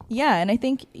 Yeah. And I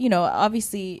think, you know,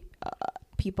 obviously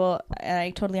people, and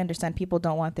I totally understand, people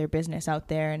don't want their business out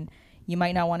there, and you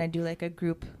might not want to do like a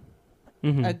group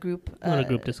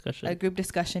discussion,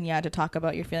 to talk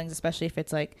about your feelings, especially if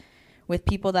it's like with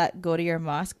people that go to your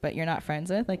mosque but you're not friends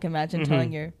with. Like imagine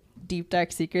telling your deep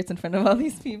dark secrets in front of all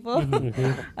these people.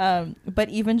 But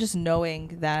even just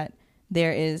knowing that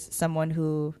there is someone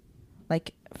who,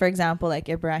 like for example, like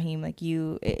Ibrahim, like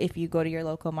you, if you go to your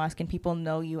local mosque and people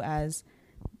know you as,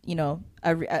 you know,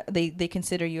 they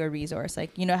consider you a resource.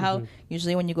 Like, you know how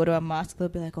usually when you go to a mosque, they'll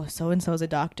be like, oh, so-and-so is a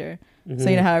doctor. So,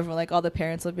 you know how everyone, like all the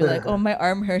parents will be like, oh, my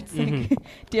arm hurts. Like,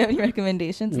 do you have any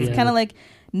recommendations? It's kind of like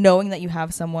knowing that you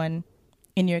have someone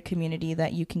in your community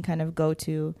that you can kind of go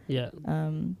to.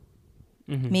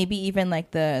 Maybe even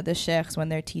like the sheikhs when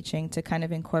they're teaching, to kind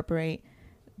of incorporate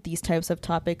these types of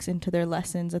topics into their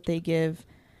lessons that they give.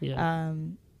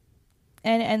 And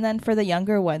then for the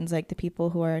younger ones, like the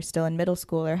people who are still in middle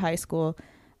school or high school,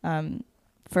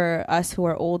 for us who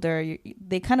are older,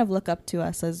 they kind of look up to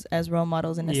us as role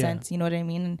models in a sense. You know what I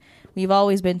mean? And we've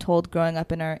always been told growing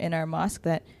up in our mosque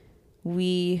that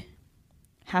we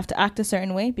have to act a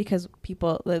certain way because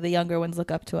people, the younger ones,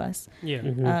 look up to us.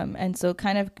 And so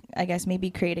kind of, I guess,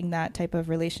 maybe creating that type of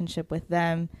relationship with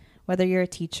them, whether you're a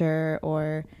teacher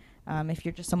or if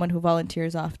you're just someone who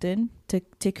volunteers often,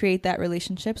 to create that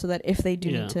relationship so that if they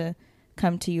do need to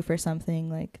come to you for something,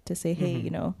 like to say, hey, you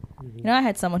know, I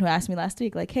had someone who asked me last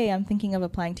week, like, hey, I'm thinking of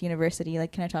applying to university.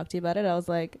 Like, can I talk to you about it? I was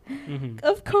like,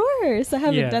 of course. I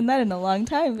haven't done that in a long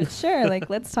time, but sure. Like,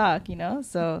 let's talk, you know?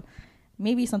 So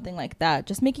maybe something like that,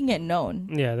 just making it known.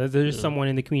 There's someone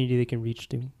in the community they can reach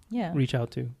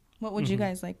out to. What would you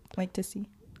guys like to see?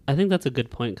 I think that's a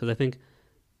good point, because I think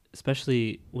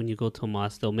especially when you go to a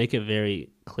mosque, they'll make it very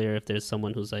clear if there's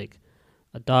someone who's like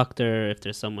a doctor, if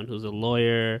there's someone who's a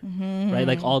lawyer, right?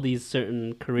 Like all these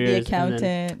certain careers. The accountant.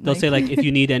 And then they'll say like, if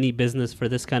you need any business for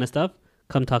this kind of stuff,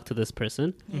 come talk to this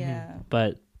person. Yeah.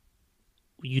 But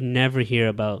you never hear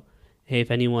about, hey,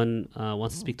 if anyone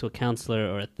wants to speak to a counselor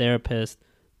or a therapist,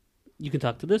 you can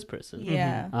talk to this person.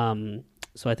 Yeah.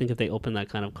 So I think if they open that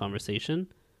kind of conversation,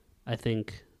 I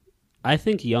think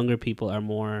younger people are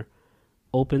more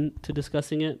open to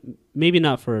discussing it. Maybe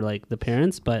not for like the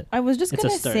parents, but I was just it's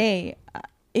gonna a start. say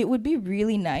it would be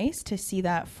really nice to see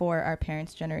that for our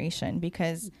parents' generation,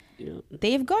 because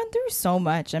they've gone through so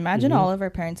much. Imagine all of our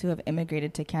parents who have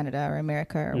immigrated to Canada or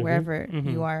America or wherever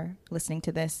you are listening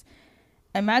to this.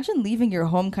 Imagine leaving your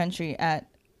home country at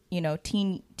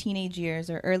teenage years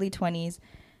or early 20s,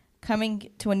 coming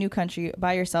to a new country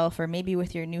by yourself, or maybe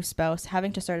with your new spouse,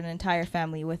 having to start an entire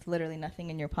family with literally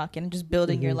nothing in your pocket and just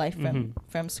building your life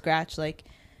from scratch. Like,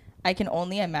 I can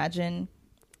only imagine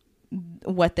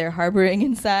what they're harboring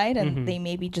inside, and they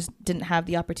maybe just didn't have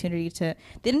the opportunity they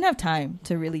didn't have time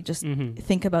to really just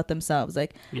think about themselves.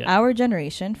 Like our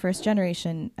generation, first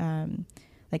generation,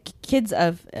 like kids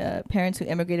of parents who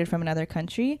immigrated from another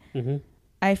country,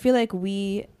 I feel like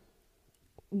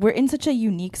we're in such a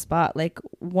unique spot. Like,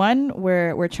 one,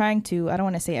 we're trying to, I don't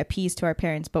want to say appease to our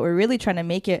parents, but we're really trying to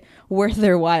make it worth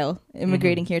their while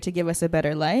immigrating here to give us a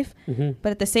better life.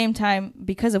 But at the same time,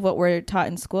 because of what we're taught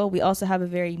in school, we also have a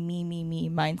very me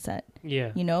mindset.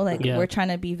 Yeah. We're trying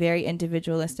to be very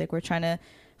individualistic. We're trying to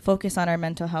focus on our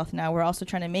mental health now. We're also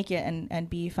trying to make it and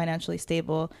be financially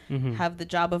stable, have the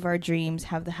job of our dreams,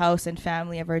 have the house and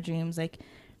family of our dreams. Like,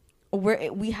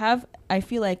 we have, I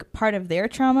feel like, part of their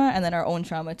trauma and then our own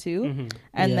trauma too.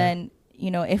 And then,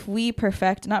 if we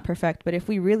not perfect, but if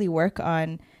we really work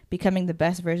on becoming the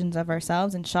best versions of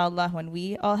ourselves, inshallah, when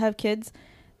we all have kids,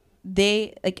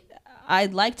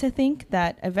 I'd like to think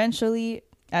that eventually,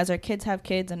 as our kids have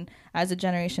kids and as the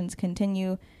generations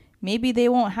continue, maybe they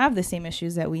won't have the same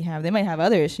issues that we have. They might have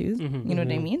other issues, you know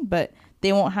what I mean? But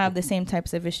they won't have the same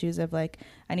types of issues of like,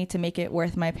 I need to make it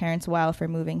worth my parents' while for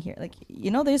moving here. Like,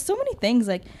 there's so many things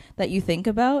like that you think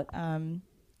about.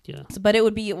 But it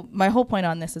would be, my whole point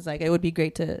on this is like, it would be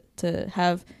great to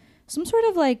have some sort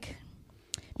of like,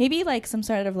 maybe like some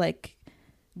sort of like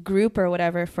group or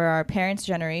whatever for our parents'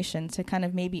 generation to kind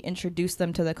of maybe introduce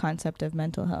them to the concept of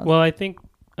mental health. Well, I think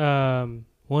one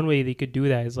way they could do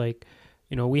that is like,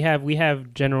 we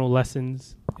have general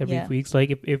lessons every week. So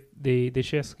like if the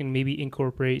sheikhs can maybe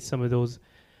incorporate some of those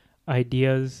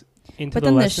ideas into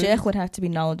the lessons. But then the sheikh would have to be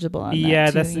knowledgeable on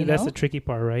that too, that's the tricky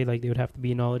part, right? Like, they would have to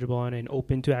be knowledgeable on it and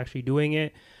open to actually doing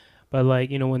it. But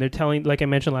like, when they're telling, like I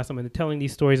mentioned last time, when they're telling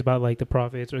these stories about like the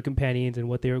prophets or companions and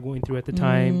what they were going through at the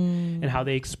time and how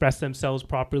they express themselves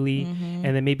properly,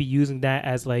 and then maybe using that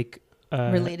as like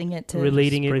relating it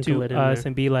to us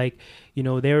and be like,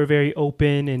 they were very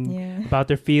open and about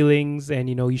their feelings, and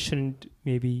you shouldn't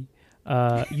maybe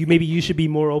you should be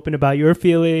more open about your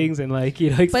feelings and like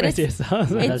express yourself.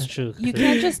 That's true. You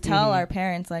can't just tell our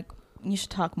parents like, you should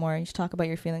talk more, you should talk about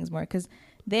your feelings more, because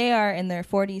they are in their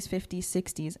 40s, 50s,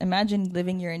 60s. Imagine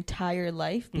living your entire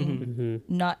life being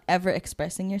not ever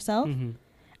expressing yourself.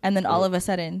 And then all of a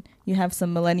sudden, you have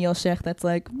some millennial sheikh that's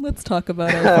like, let's talk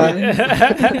about our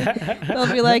feelings.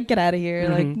 They'll be like, get out of here.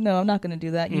 Like, no, I'm not going to do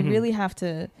that. You really have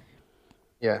to.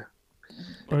 Yeah.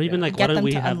 Or even like, why don't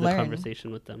we have the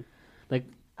conversation with them? Like,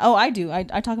 oh, I do. I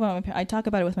talk about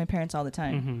it with my parents all the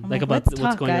time. Like about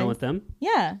what's going on with them?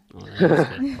 Yeah.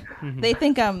 Oh, they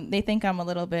think I'm a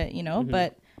little bit,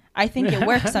 but I think it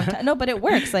works sometimes. No, but it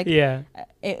works. Like,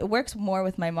 it works more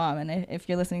with my mom. And if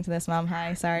you're listening to this, Mom,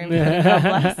 hi, sorry, God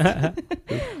bless.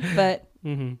 But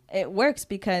it works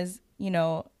because,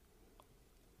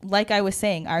 like I was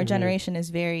saying, our generation is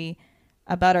very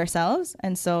about ourselves.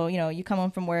 And so, you come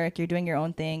home from work, you're doing your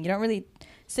own thing. You don't really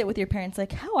sit with your parents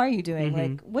like, how are you doing?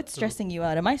 Like, what's stressing you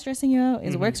out? Am I stressing you out?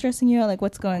 Is work stressing you out? Like,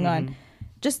 what's going on?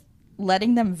 Just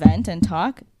letting them vent and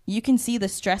talk. You can see the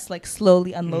stress like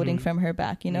slowly unloading from her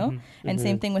back, And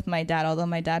same thing with my dad, although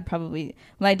my dad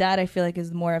I feel like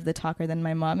is more of the talker than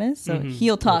my mom is. So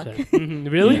he'll talk. Okay.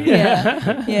 Really?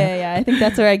 Yeah. I think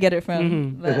that's where I get it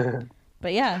from.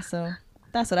 But yeah, so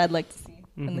that's what I'd like to see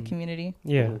in the community.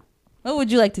 Yeah. What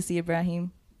would you like to see,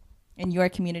 Ibrahim, in your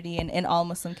community and in all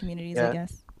Muslim communities, I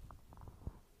guess?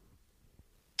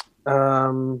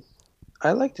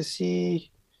 I like to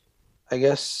see, I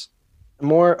guess,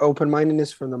 more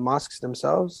open-mindedness from the mosques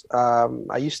themselves.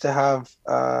 I used to have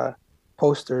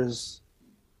posters,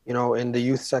 in the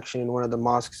youth section in one of the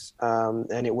mosques,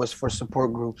 and it was for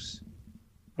support groups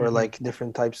for like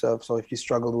different types of, so if you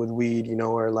struggled with weed, you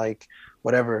know, or like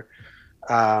whatever,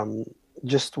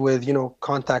 just with, you know,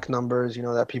 contact numbers, you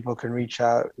know, that people can reach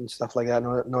out and stuff like that,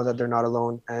 know that they're not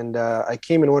alone. And I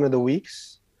came in one of the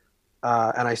weeks,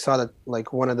 and I saw that like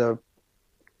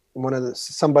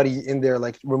somebody in there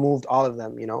like removed all of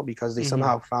them, you know, because they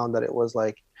somehow found that it was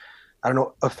like, I don't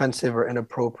know, offensive or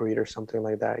inappropriate or something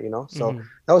like that, you know. So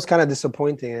that was kind of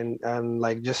disappointing. And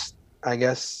like, just, I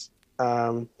guess,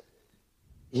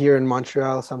 here in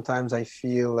Montreal, sometimes I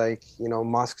feel like, you know,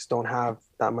 mosques don't have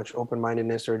that much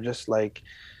open-mindedness, or just like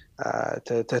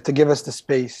to give us the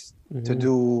space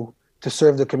to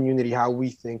serve the community how we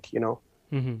think, you know,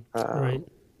 Right.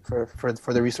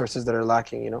 for the resources that are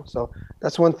lacking, you know. So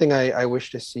that's one thing I wish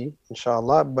to see,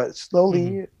 inshallah. But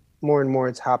slowly, more and more,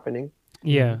 it's happening.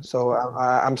 Yeah. So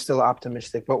I'm still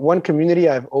optimistic. But one community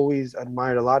I've always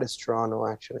admired a lot is Toronto,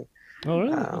 actually. Oh,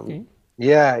 really? Okay.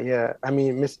 Yeah. I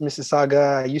mean,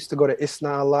 Mississauga, I used to go to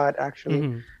ISNA a lot,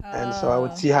 actually. And so I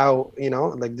would see how, you know,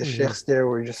 like the sheikhs there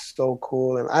were just so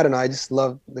cool. And I don't know, I just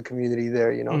love the community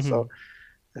there, you know.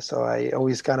 So I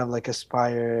always kind of like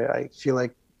aspire. I feel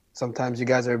like sometimes you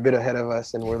guys are a bit ahead of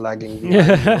us and we're lagging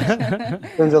behind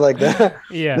in terms of like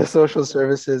the social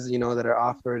services, you know, that are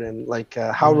offered, and like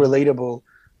how relatable,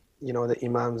 you know, the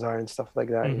imams are and stuff like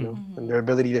that, you know, and their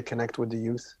ability to connect with the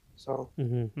youth. So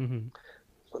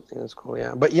something that's cool.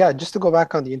 Yeah. But yeah, just to go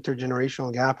back on the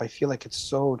intergenerational gap, I feel like it's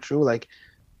so true. Like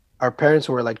our parents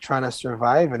were like trying to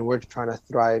survive and we're trying to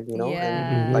thrive, you know,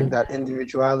 and like that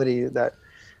individuality, that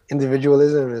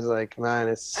individualism is like, man,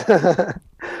 it's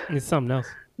it's something else.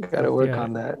 Gotta work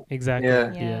on that. Exactly.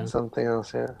 Yeah. Something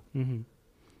else. Yeah.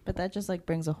 But that just like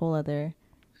brings a whole other.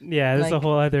 Yeah, that's like, a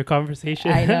whole other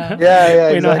conversation. I know.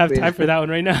 Yeah. We don't have time for that one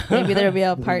right now. Maybe there'll be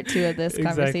a part 2 of this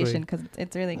conversation, because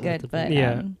it's really good. But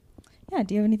yeah.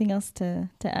 Do you have anything else to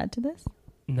add to this?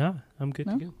 No, I'm good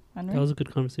to go. That was a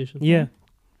good conversation. Yeah.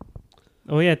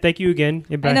 Oh yeah, thank you again,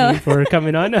 Ibrahim, for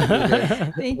coming on.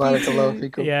 Thank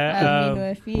you.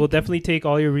 Yeah, we'll definitely take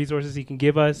all your resources you can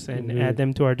give us and add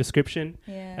them to our description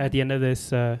at the end of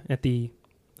this, at the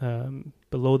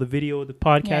below the video, the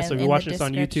podcast. So if you're watching this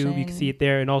on YouTube, you can see it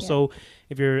there. And also,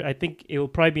 if you're, I think it will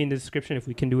probably be in the description if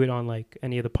we can do it on like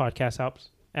any of the podcast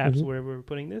apps wherever we're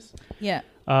putting this. Yeah.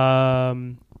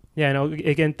 No,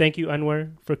 again, thank you,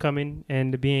 Anwar, for coming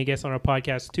and being a guest on our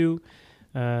podcast too.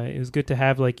 It was good to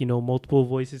have like, you know, multiple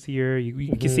voices here.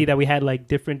 You can see that we had like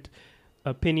different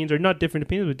opinions, or not different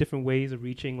opinions, but different ways of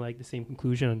reaching like the same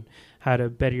conclusion on how to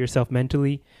better yourself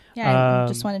mentally. Yeah, I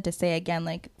just wanted to say again,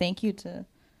 like, thank you to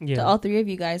all 3 of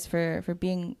you guys for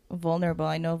being vulnerable.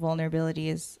 I know vulnerability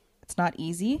it's not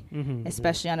easy,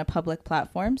 especially on a public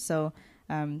platform. So,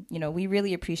 you know, we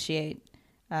really appreciate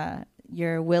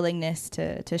your willingness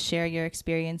to share your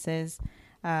experiences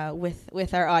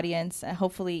with our audience.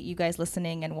 Hopefully you guys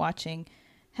listening and watching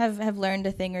have learned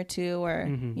a thing or two, or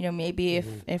you know, maybe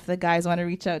if the guys want to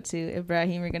reach out to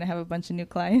Ibrahim, we're gonna have a bunch of new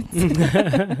clients.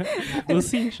 We'll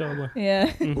see, inshallah.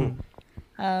 Yeah.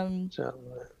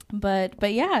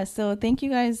 But yeah, so thank you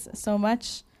guys so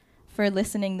much for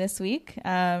listening this week.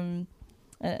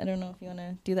 I don't know if you want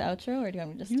to do the outro, or do you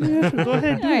want me to just go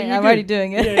ahead. All right, I'm already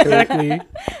doing it. Yeah, exactly.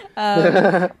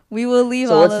 We will leave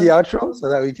so what's the outro so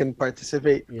that we can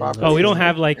participate properly? Oh, we don't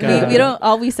have like we don't,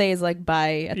 all we say is like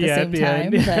bye at the same time.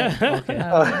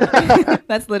 But,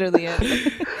 that's literally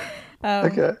it.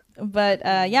 Okay. But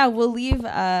yeah, we'll leave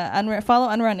Anwar, follow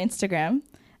Anwar on Instagram.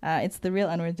 It's the real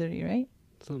Anwar Duri, right?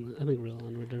 I think real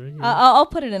Anwar Duri. I'll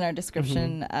put it in our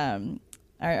description.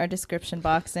 Our description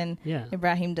box, and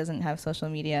Ibrahim doesn't have social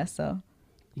media, so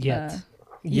yet,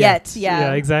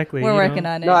 yeah, exactly. We're working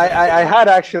on it. No, I had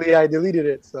actually, I deleted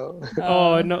it. So.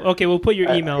 Oh no, okay, we'll put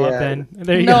your email up then.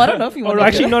 There you go. I don't know if you want.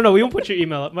 Actually, no, we won't put your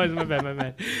email up. My bad.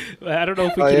 I don't know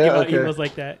if we can give out emails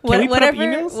like that. Can we put up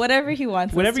emails? Whatever he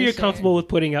wants. Whatever you're comfortable with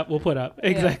putting up, we'll put up.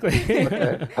 Exactly. Okay,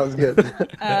 that was good.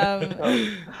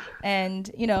 And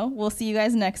you know, we'll see you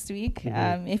guys next week.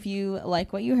 If you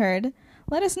like what you heard,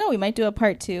 let us know. We might do a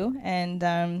part 2, and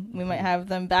we might have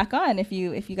them back on if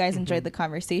you guys enjoyed the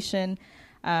conversation.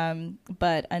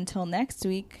 But until next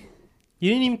week. You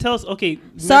didn't even tell us. Okay,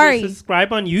 sorry.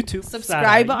 Subscribe on YouTube.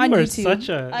 Subscribe on YouTube. Such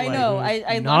a I know.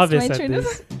 I lost my train of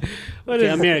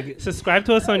thought. Subscribe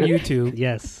to us on YouTube.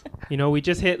 Yes. You know, we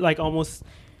just hit like almost.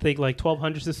 Think like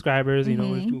 1,200 subscribers. You know,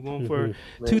 we're going for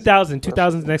 2,000.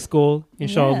 2,000's next goal,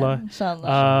 inshallah. Yeah,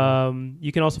 inshallah.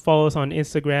 You can also follow us on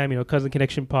Instagram. You know, Cousin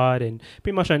Connection Pod, and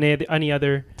pretty much on any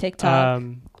other TikTok.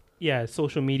 social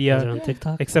Is it media. on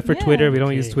TikTok? Except for Yeah. Twitter, we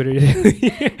don't use Okay. Twitter.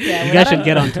 Yeah, You guys should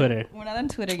get on Twitter. We're not on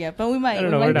Twitter yet, but we might. I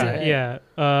don't know. we We're might not. do it. Yeah.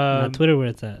 On Twitter, where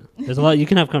it's at. There's a lot. You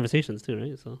can have conversations too,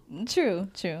 right? So True.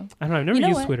 I don't know. I've never You know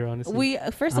used what? Twitter, honestly. We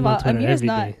first I'm of on all, Twitter Amir's every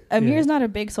not day. Amir's not a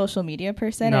big social media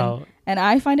person, no. and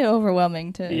I find it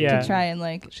overwhelming to Yeah. try and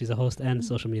like. she's a host and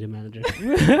social media manager.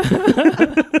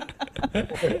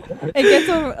 It gets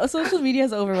over. Social media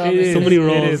is overwhelming. It is, So many It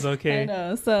roles. is, I okay.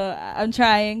 know. So I'm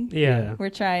trying. Yeah. We're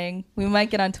trying. We might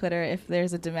get on Twitter if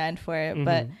there's a demand for it. Mhm.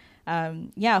 But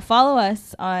follow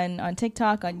us on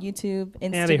TikTok, on YouTube,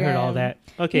 Instagram. Yeah, they heard all that.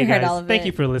 Okay, You heard guys. all of Thank it.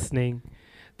 you for listening.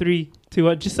 3, 2,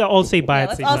 1. Just all say bye. Yeah, at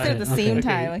let's the all same say it at the time. same Okay.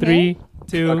 time. Okay? 3,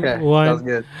 2, Okay, 1. sounds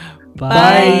good.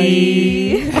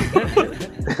 Bye.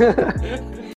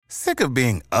 Sick of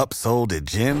being upsold at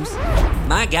gyms?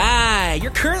 My guy,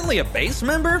 you're currently a base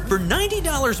member? For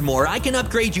 $90 more, I can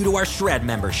upgrade you to our Shred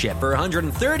membership. For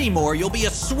 $130 more, you'll be a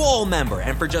Swole member.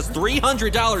 And for just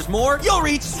 $300 more, you'll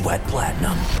reach Sweat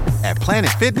Platinum. At Planet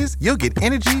Fitness, you'll get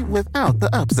energy without the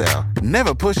upsell.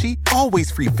 Never pushy, always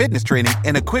free fitness training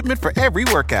and equipment for every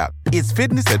workout. It's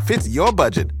fitness that fits your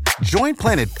budget. Join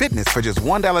Planet Fitness for just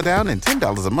 $1 down and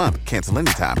 $10 a month. Cancel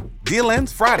anytime. Deal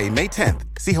ends Friday, May 10th.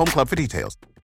 See Home Club for details.